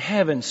voices in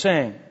heaven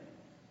saying,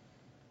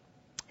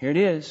 here it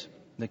is,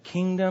 the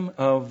kingdom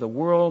of the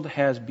world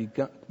has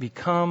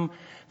become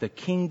the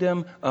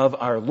kingdom of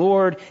our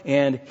Lord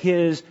and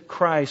His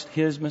Christ,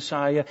 His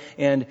Messiah,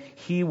 and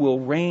He will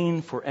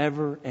reign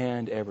forever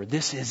and ever.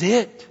 This is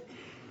it.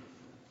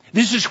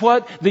 This is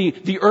what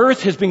the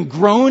earth has been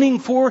groaning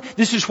for.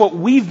 This is what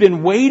we've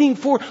been waiting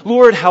for.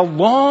 Lord, how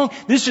long?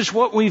 This is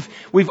what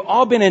we've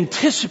all been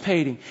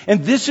anticipating.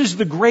 And this is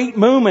the great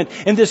moment.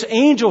 And this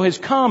angel has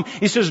come.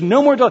 He says,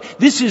 no more delay.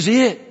 This is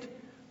it.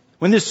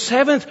 When this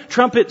seventh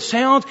trumpet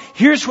sounds,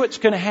 here's what's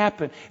going to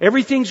happen.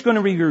 Everything's going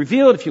to be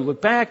revealed. If you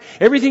look back,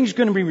 everything's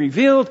going to be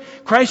revealed.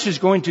 Christ is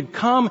going to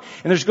come,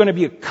 and there's going to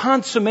be a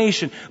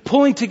consummation,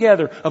 pulling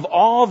together of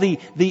all the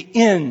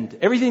end.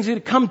 Everything's going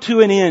to come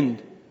to an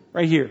end.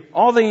 Right here.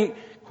 All the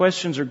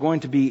questions are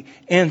going to be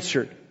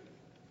answered.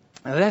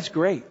 Now that's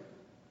great.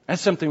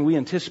 That's something we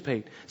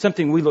anticipate.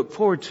 Something we look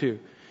forward to.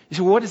 You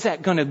say, what is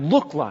that going to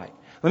look like?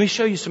 Let me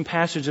show you some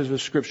passages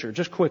of Scripture.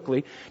 Just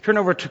quickly. Turn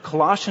over to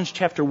Colossians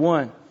chapter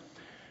 1.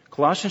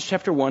 Colossians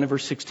chapter 1 and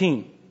verse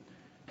 16.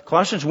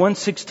 Colossians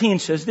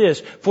 1:16 says this,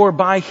 For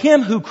by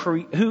Him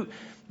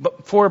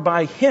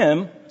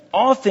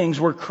all things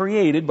were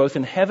created, both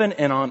in heaven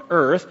and on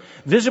earth,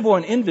 visible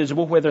and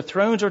invisible, whether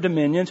thrones or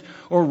dominions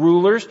or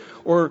rulers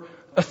or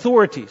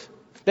authorities.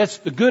 That's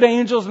the good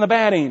angels and the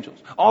bad angels.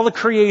 All the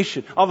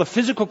creation, all the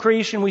physical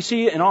creation we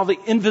see and all the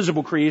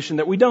invisible creation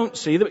that we don't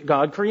see that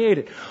God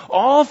created.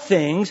 All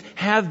things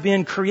have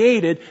been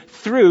created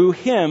through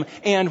Him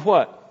and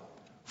what?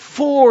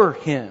 For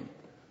Him.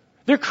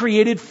 They're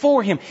created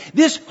for Him.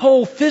 This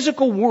whole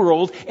physical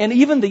world and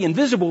even the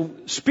invisible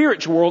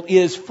spiritual world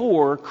is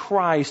for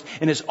Christ.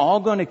 And it's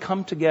all going to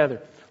come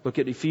together. Look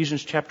at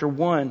Ephesians chapter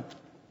 1.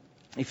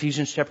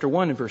 Ephesians chapter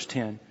 1 and verse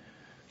 10.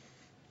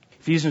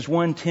 Ephesians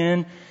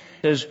 1:10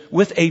 says,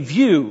 with a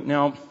view.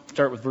 Now,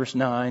 Start with verse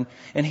 9.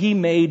 And He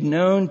made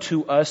known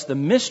to us the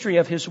mystery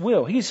of His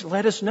will. He's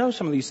let us know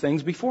some of these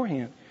things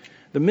beforehand.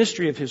 The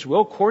mystery of His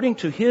will, according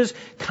to His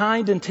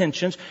kind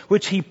intentions,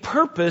 which He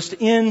purposed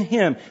in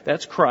Him,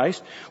 that's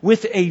Christ,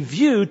 with a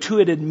view to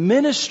an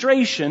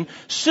administration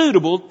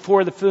suitable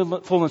for the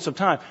fullness of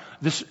time.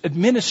 This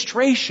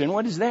administration,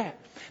 what is that?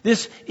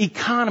 This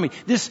economy,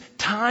 this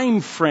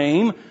time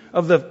frame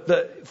of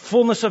the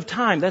fullness of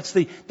time. That's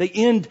the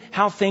end,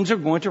 how things are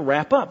going to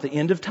wrap up, the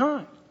end of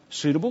time.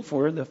 Suitable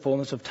for the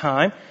fullness of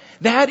time.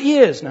 That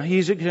is, now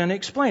he's going to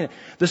explain it,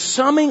 the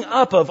summing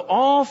up of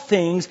all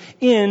things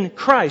in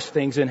Christ,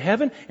 things in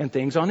heaven and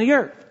things on the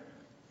earth.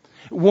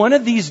 One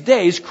of these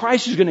days,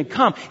 Christ is going to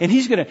come and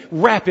He's going to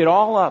wrap it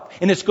all up.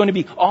 And it's going to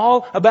be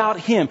all about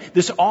Him.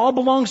 This all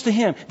belongs to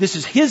Him. This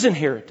is His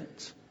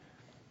inheritance.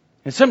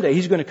 And someday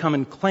He's going to come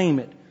and claim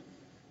it.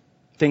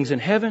 Things in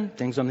heaven,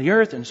 things on the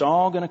earth, and it's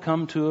all going to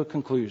come to a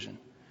conclusion.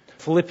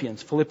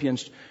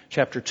 Philippians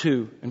chapter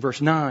 2 and verse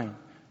 9.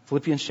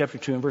 Philippians chapter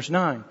 2 and verse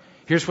 9.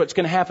 Here's what's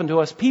going to happen to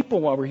us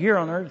people while we're here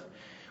on earth.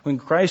 When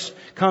Christ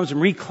comes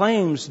and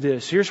reclaims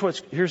this, here's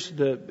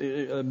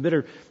a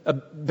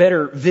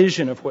better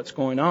vision of what's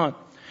going on.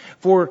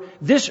 For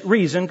this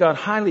reason, God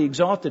highly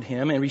exalted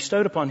Him and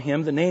bestowed upon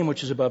Him the name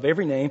which is above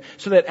every name,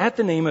 so that at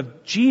the name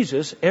of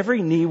Jesus,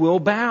 every knee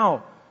will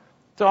bow.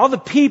 So all the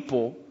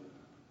people,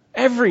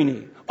 every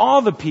knee,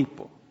 all the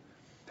people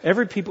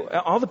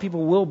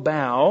will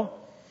bow,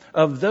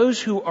 of those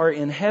who are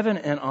in heaven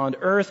and on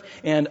earth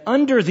and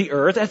under the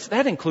earth.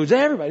 That includes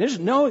everybody. There's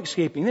no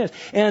escaping this.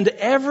 And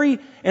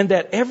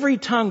that every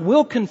tongue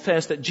will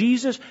confess that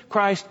Jesus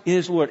Christ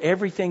is Lord.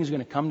 Everything is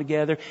going to come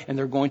together and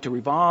they're going to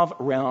revolve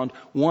around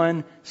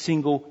one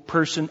single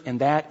person, and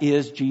that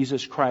is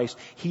Jesus Christ.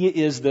 He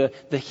is the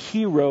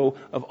hero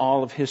of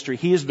all of history.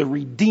 He is the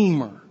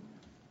Redeemer.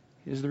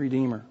 He is the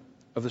Redeemer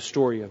of the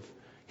story of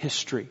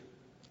history.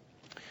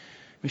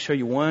 Let me show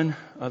you one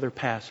other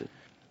passage.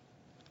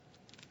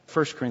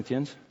 1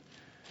 Corinthians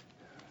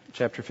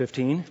chapter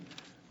 15.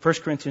 1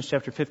 Corinthians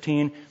chapter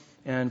 15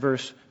 and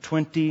verse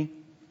 20.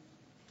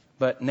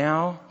 But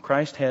now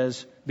Christ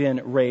has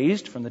been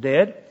raised from the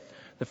dead,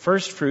 the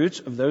first fruits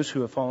of those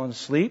who have fallen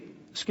asleep.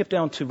 Skip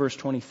down to verse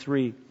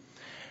 23.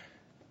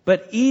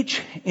 But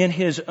each in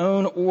his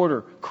own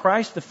order.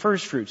 Christ the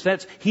first fruits.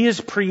 He is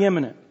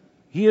preeminent.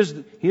 He is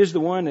the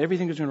one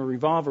everything is going to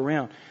revolve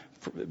around.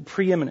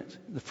 Preeminent.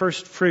 The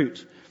first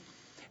fruits.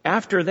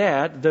 After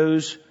that,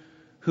 those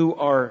who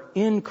are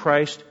in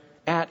Christ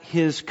at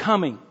His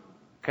coming.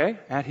 Okay?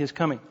 At His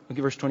coming. Look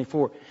at verse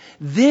 24.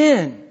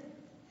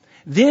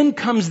 Then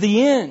comes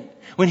the end.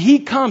 When He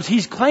comes,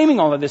 He's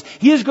claiming all of this.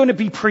 He is going to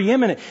be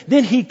preeminent.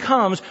 Then He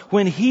comes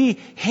when He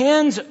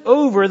hands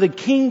over the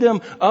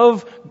kingdom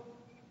of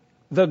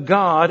the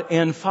God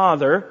and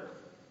Father.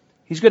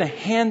 He's going to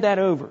hand that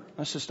over.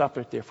 Let's just stop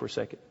right there for a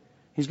second.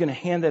 He's going to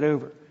hand that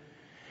over.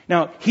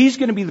 Now, He's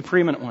going to be the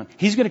preeminent one.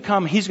 He's going to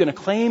come, He's going to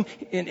claim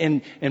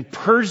and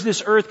purge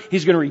this earth.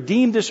 He's going to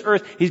redeem this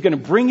earth. He's going to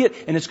bring it,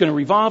 and it's going to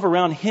revolve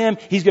around Him.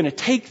 He's going to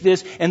take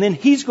this, and then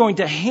He's going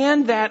to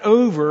hand that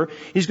over.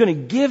 He's going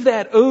to give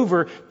that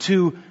over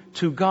to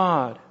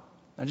God.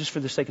 Now, just for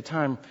the sake of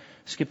time,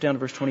 skip down to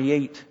verse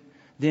 28.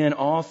 Then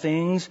all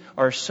things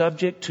are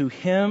subject to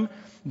Him.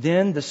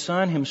 Then the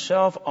Son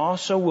Himself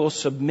also will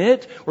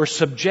submit or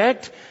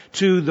subject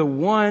to the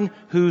one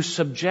who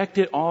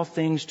subjected all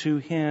things to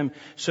Him,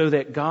 so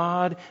that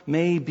God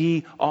may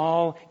be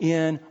all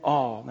in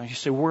all. Now you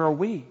say, where are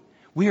we?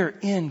 We are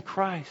in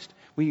Christ.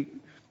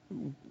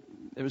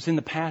 It was in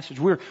the passage.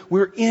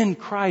 We're in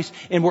Christ,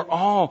 and we're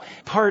all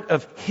part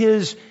of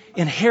His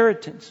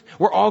inheritance.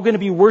 We're all going to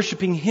be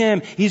worshiping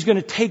Him. He's going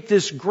to take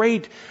this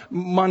great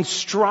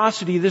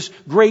monstrosity, this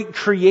great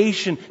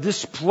creation,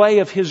 display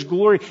of His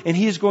glory, and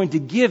He is going to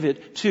give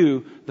it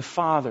to the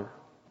Father.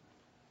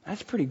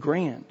 That's pretty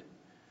grand.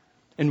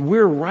 And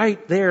we're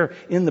right there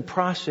in the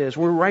process.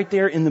 We're right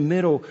there in the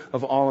middle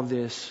of all of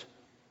this.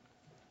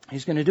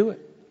 He's going to do it.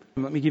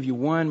 Let me give you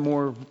one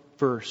more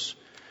verse.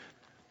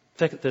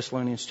 2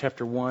 Thessalonians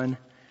chapter 1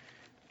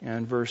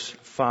 and verse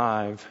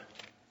 5.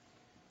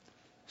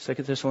 2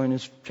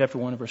 Thessalonians chapter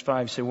 1 and verse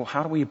 5. You say, well,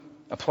 how do we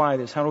apply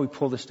this? How do we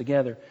pull this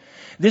together?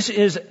 This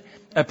is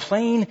a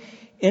plain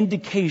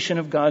indication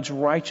of God's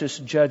righteous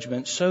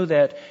judgment, so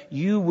that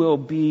you will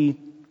be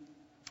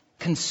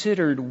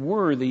considered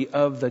worthy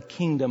of the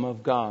kingdom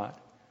of God.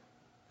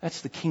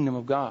 That's the kingdom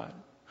of God.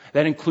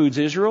 That includes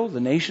Israel, the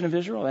nation of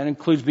Israel. That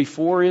includes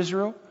before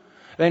Israel.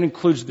 That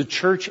includes the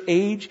church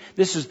age.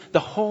 This is the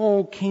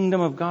whole kingdom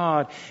of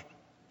God.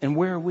 And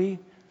where are we?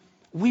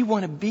 We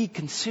want to be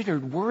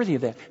considered worthy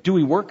of that. Do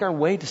we work our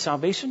way to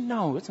salvation?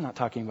 No, it's not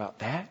talking about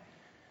that.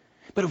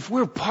 But if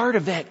we're part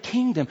of that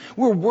kingdom,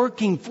 we're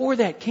working for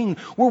that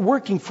kingdom. We're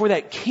working for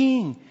that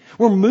king.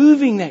 We're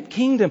moving that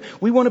kingdom.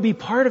 We want to be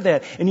part of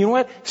that. And you know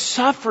what?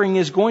 Suffering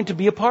is going to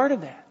be a part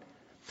of that.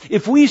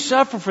 If we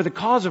suffer for the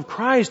cause of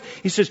Christ,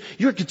 He says,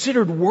 you're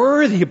considered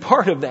worthy a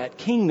part of that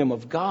kingdom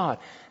of God.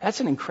 That's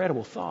an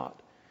incredible thought.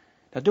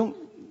 Now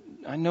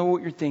I know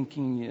what you're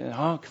thinking.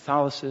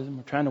 Catholicism,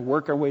 we're trying to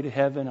work our way to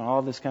heaven and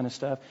all this kind of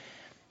stuff.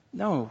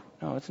 No,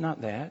 it's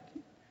not that.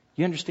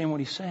 You understand what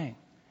he's saying.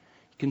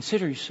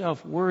 Consider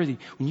yourself worthy.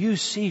 When you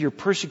see you're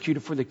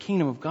persecuted for the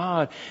kingdom of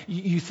God,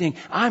 you think,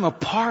 I'm a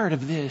part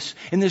of this.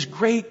 And this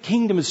great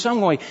kingdom is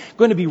some way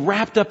going to be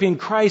wrapped up in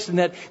Christ. And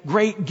that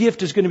great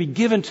gift is going to be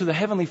given to the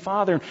Heavenly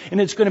Father.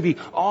 And it's going to be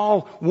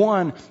all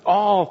one,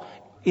 all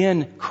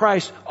in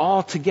Christ,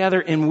 all together.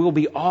 And we'll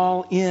be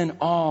all in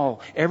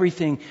all.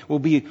 Everything will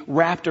be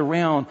wrapped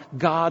around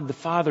God the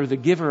Father, the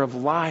giver of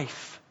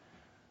life.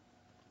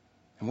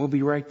 And we'll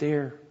be right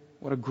there.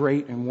 What a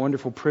great and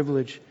wonderful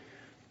privilege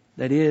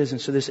that is. And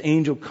so this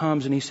angel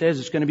comes and he says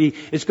it's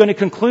going to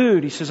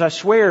conclude. He says, I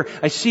swear,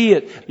 I see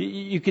it.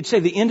 You could say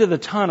the end of the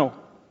tunnel.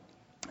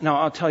 Now,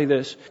 I'll tell you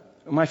this.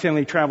 My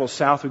family travels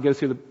south. We go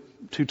through the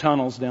 2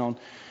 tunnels down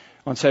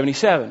on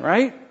 77,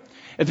 right?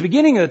 At the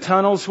beginning of the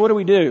tunnels, what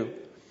do?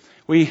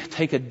 We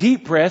take a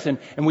deep breath and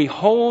we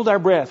hold our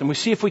breath. And we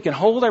see if we can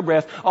hold our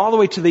breath all the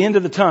way to the end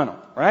of the tunnel,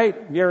 right?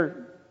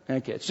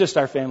 Okay, it's just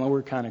our family.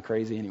 We're kind of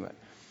crazy anyway.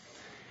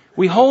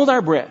 We hold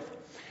our breath.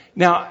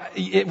 Now,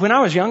 when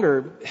I was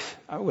younger,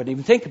 I wouldn't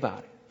even think about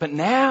it. But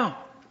now,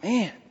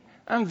 man,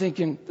 I'm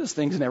thinking, this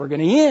thing's never going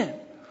to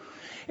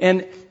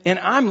end. And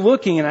I'm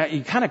looking and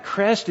you kind of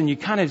crest and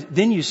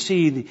then you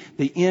see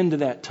the end of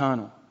that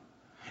tunnel.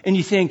 And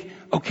you think,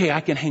 okay,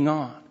 I can hang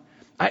on.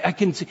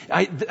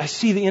 I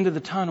see the end of the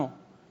tunnel.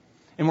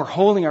 And we're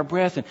holding our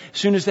breath. And as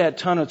soon as the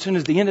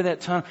end of that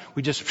tunnel,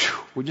 we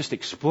just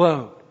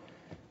explode.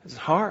 It's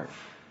hard.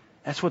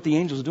 That's what the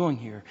angel's doing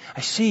here.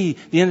 I see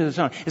the end of the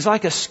tunnel. It's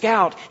like a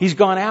scout. He's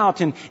gone out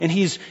and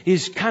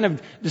he's kind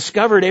of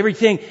discovered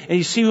everything and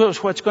he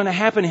sees what's going to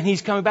happen and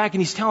he's coming back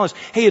and he's telling us,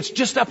 hey, it's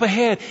just up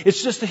ahead.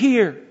 It's just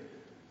here.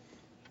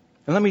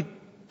 And let me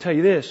tell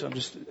you this.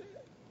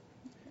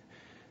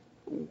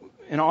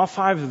 In all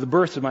 5 of the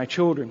births of my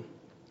children,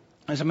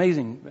 it's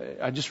amazing.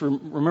 I just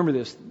remember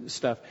this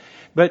stuff.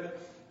 But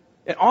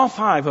in all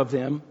 5 of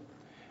them,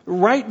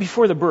 right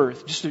before the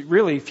birth, just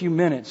really a few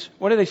minutes,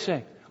 what do they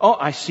say? Oh,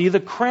 I see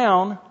the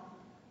crown.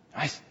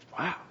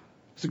 Wow,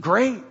 it's a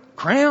great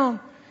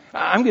crown.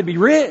 I'm going to be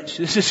rich.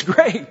 This is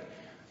great.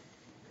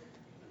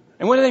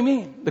 And what do they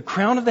mean? The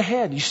crown of the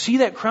head. You see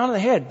that crown of the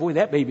head? Boy,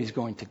 that baby's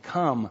going to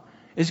come.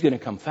 It's going to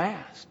come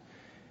fast.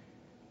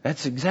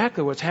 That's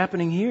exactly what's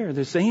happening here.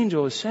 This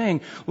angel is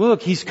saying,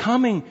 look, he's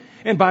coming.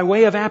 And by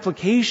way of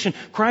application,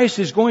 Christ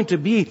is going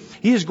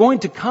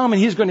to come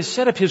and he's going to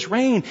set up his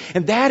reign.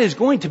 And that is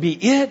going to be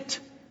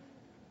it.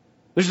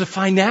 There's a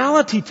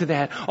finality to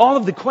that. All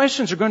of the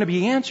questions are going to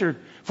be answered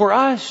for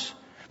us.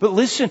 But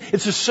listen,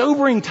 it's a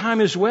sobering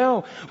time as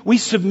well. We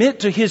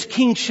submit to his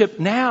kingship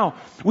now.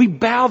 We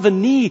bow the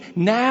knee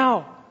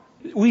now.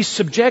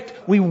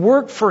 We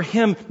work for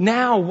him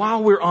now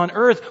while we're on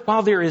earth,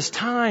 while there is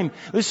time.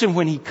 Listen,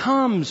 when he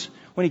comes,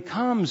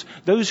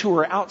 those who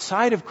are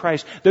outside of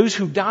Christ, those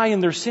who die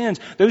in their sins,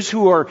 those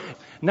who are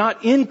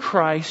not in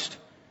Christ,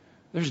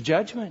 there's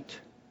judgment.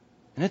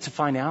 And it's a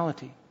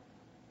finality.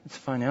 It's a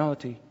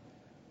finality.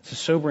 It's a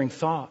sobering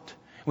thought.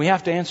 We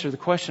have to answer the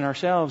question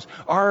ourselves.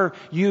 Are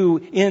you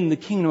in the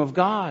kingdom of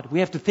God? We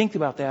have to think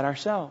about that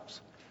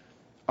ourselves.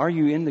 Are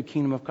you in the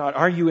kingdom of God?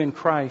 Are you in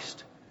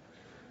Christ?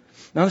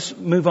 Now let's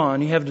move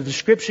on. You have the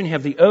description, you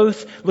have the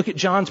oath. Look at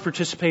John's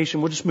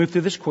participation. We'll just move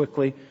through this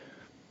quickly.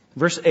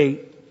 Verse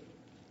 8.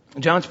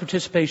 John's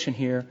participation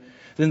here.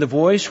 Then the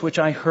voice which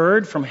I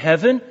heard from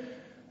heaven.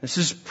 This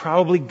is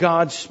probably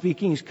God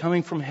speaking. He's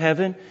coming from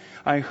heaven.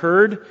 I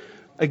heard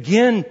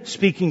again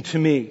speaking to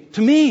me.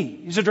 To me.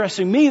 He's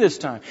addressing me this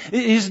time.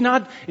 He's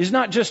not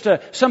just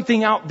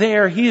something out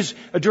there. He's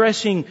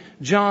addressing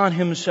John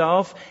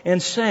himself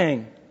and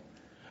saying,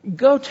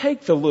 go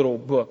take the little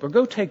book, or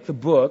go take the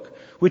book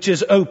which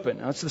is open.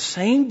 Now it's the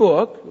same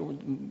book,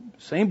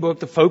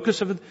 the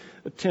focus of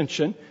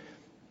attention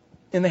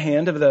in the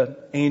hand of the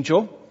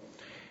angel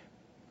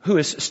who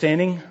is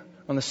standing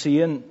on the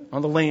sea and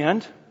on the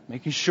land,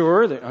 making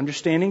sure that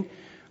understanding,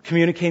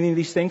 communicating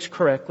these things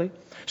correctly.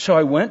 So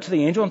I went to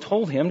the angel and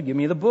told him to give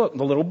me the book,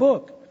 the little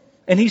book.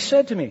 And he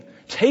said to me,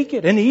 take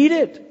it and eat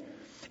it.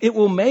 It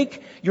will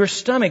make your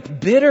stomach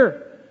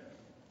bitter,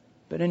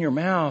 but in your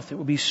mouth it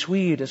will be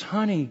sweet as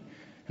honey.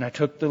 And I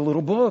took the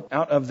little book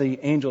out of the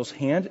angel's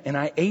hand and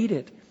I ate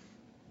it.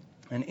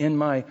 And in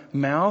my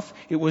mouth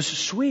it was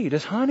sweet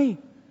as honey.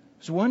 It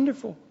was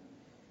wonderful.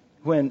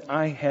 When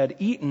I had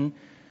eaten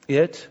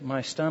it,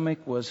 my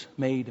stomach was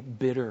made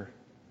bitter.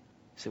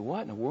 You say,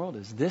 what in the world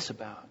is this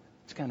about?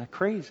 It's kind of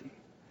crazy.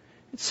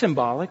 It's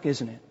symbolic,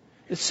 isn't it?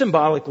 It's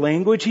symbolic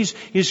language.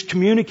 He's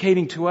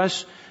communicating to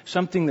us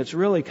something that's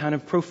really kind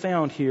of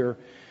profound here.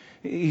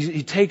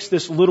 He takes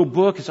this little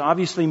book. It's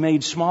obviously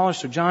made smaller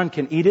so John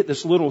can eat it.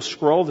 This little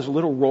scroll, this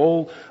little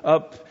roll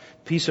up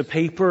piece of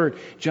paper.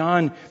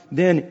 John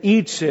then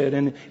eats it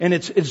and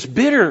it's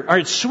bitter, or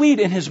it's sweet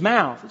in his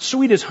mouth. It's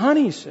sweet as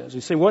honey, he says.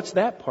 You say, what's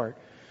that part?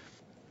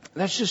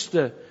 That's just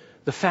the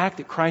fact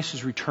that Christ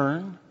has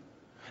returned.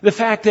 The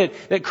fact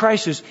that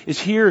Christ is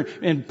here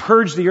and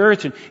purged the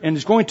earth and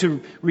is going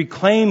to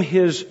reclaim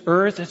his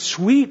earth. That's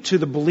sweet to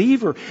the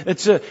believer.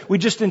 We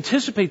just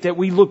anticipate that.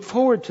 We look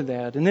forward to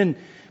that. And then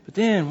But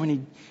then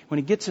when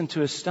he gets into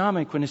his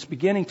stomach, when it's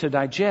beginning to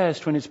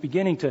digest, he's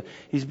beginning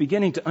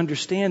to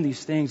understand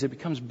these things, it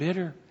becomes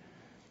bitter.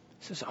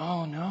 He says,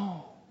 oh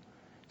no.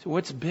 So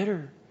what's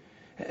bitter?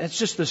 It's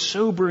just the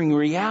sobering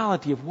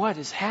reality of what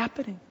is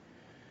happening.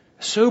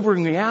 A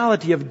sobering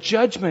reality of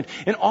judgment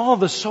in all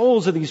the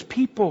souls of these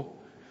people.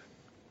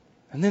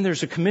 And then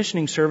there's a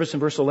commissioning service in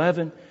verse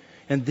 11.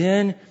 And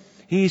then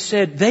they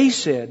said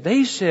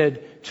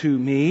to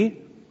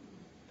me,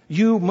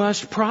 you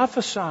must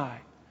prophesy.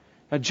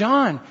 Now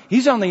John,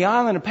 he's on the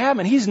island of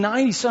Patmos. He's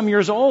 90 some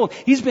years old.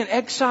 He's been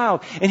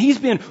exiled and he's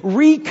been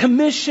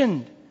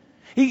recommissioned.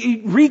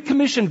 He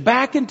recommissioned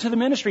back into the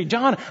ministry.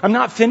 John, I'm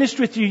not finished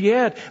with you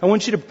yet. I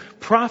want you to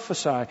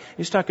prophesy.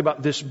 He's talking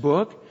about this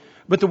book.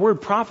 But the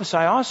word prophesy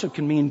also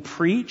can mean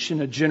preach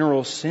in a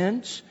general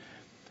sense.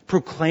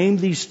 Proclaim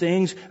these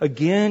things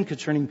again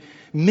concerning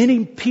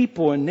many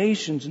people and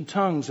nations and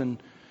tongues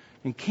and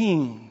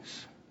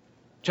kings.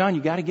 John,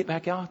 you got to get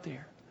back out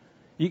there.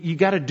 You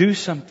got to do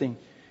something,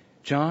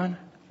 John.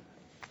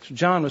 So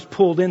John was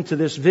pulled into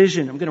this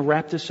vision. I'm going to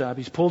wrap this up.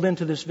 He's pulled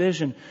into this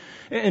vision.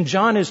 And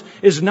John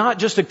is not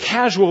just a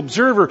casual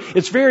observer.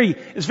 It's very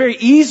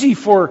easy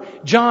for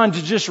John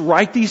to just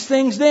write these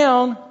things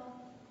down.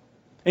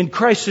 And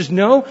Christ says,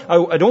 no,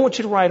 I don't want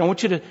you to write. I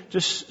want you to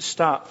just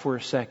stop for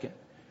a second.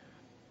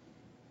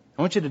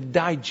 I want you to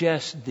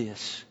digest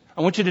this.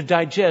 I want you to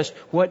digest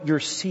what you're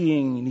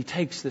seeing. And he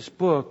takes this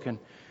book and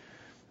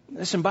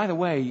listen, by the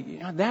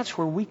way, that's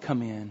where we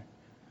come in.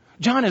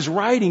 John is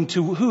writing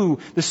to who?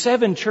 The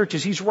 7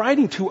 churches. He's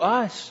writing to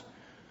us.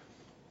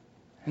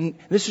 And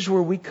this is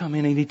where we come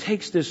in. And he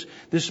takes this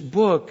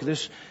book,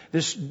 this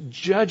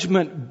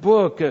judgment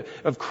book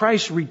of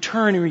Christ's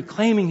return and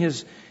reclaiming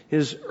his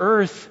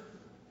earth.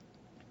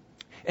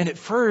 And at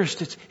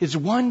first, it's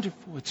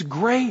wonderful. It's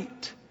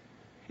great.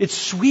 It's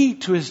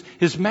sweet to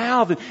his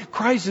mouth.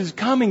 Christ is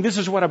coming. This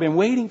is what I've been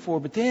waiting for.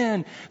 But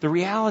then the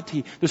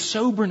reality, the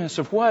soberness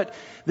of what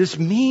this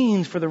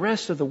means for the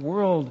rest of the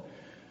world.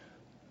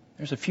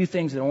 There's a few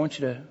things that I want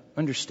you to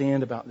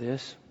understand about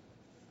this.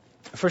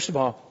 First of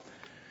all,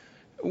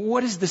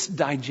 what is this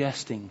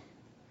digesting?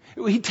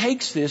 He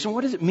takes this, and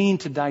what does it mean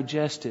to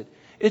digest it?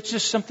 It's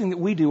just something that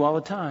we do all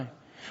the time.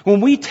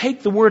 When we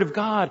take the Word of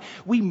God,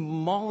 we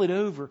mull it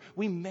over.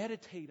 We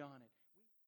meditate on it.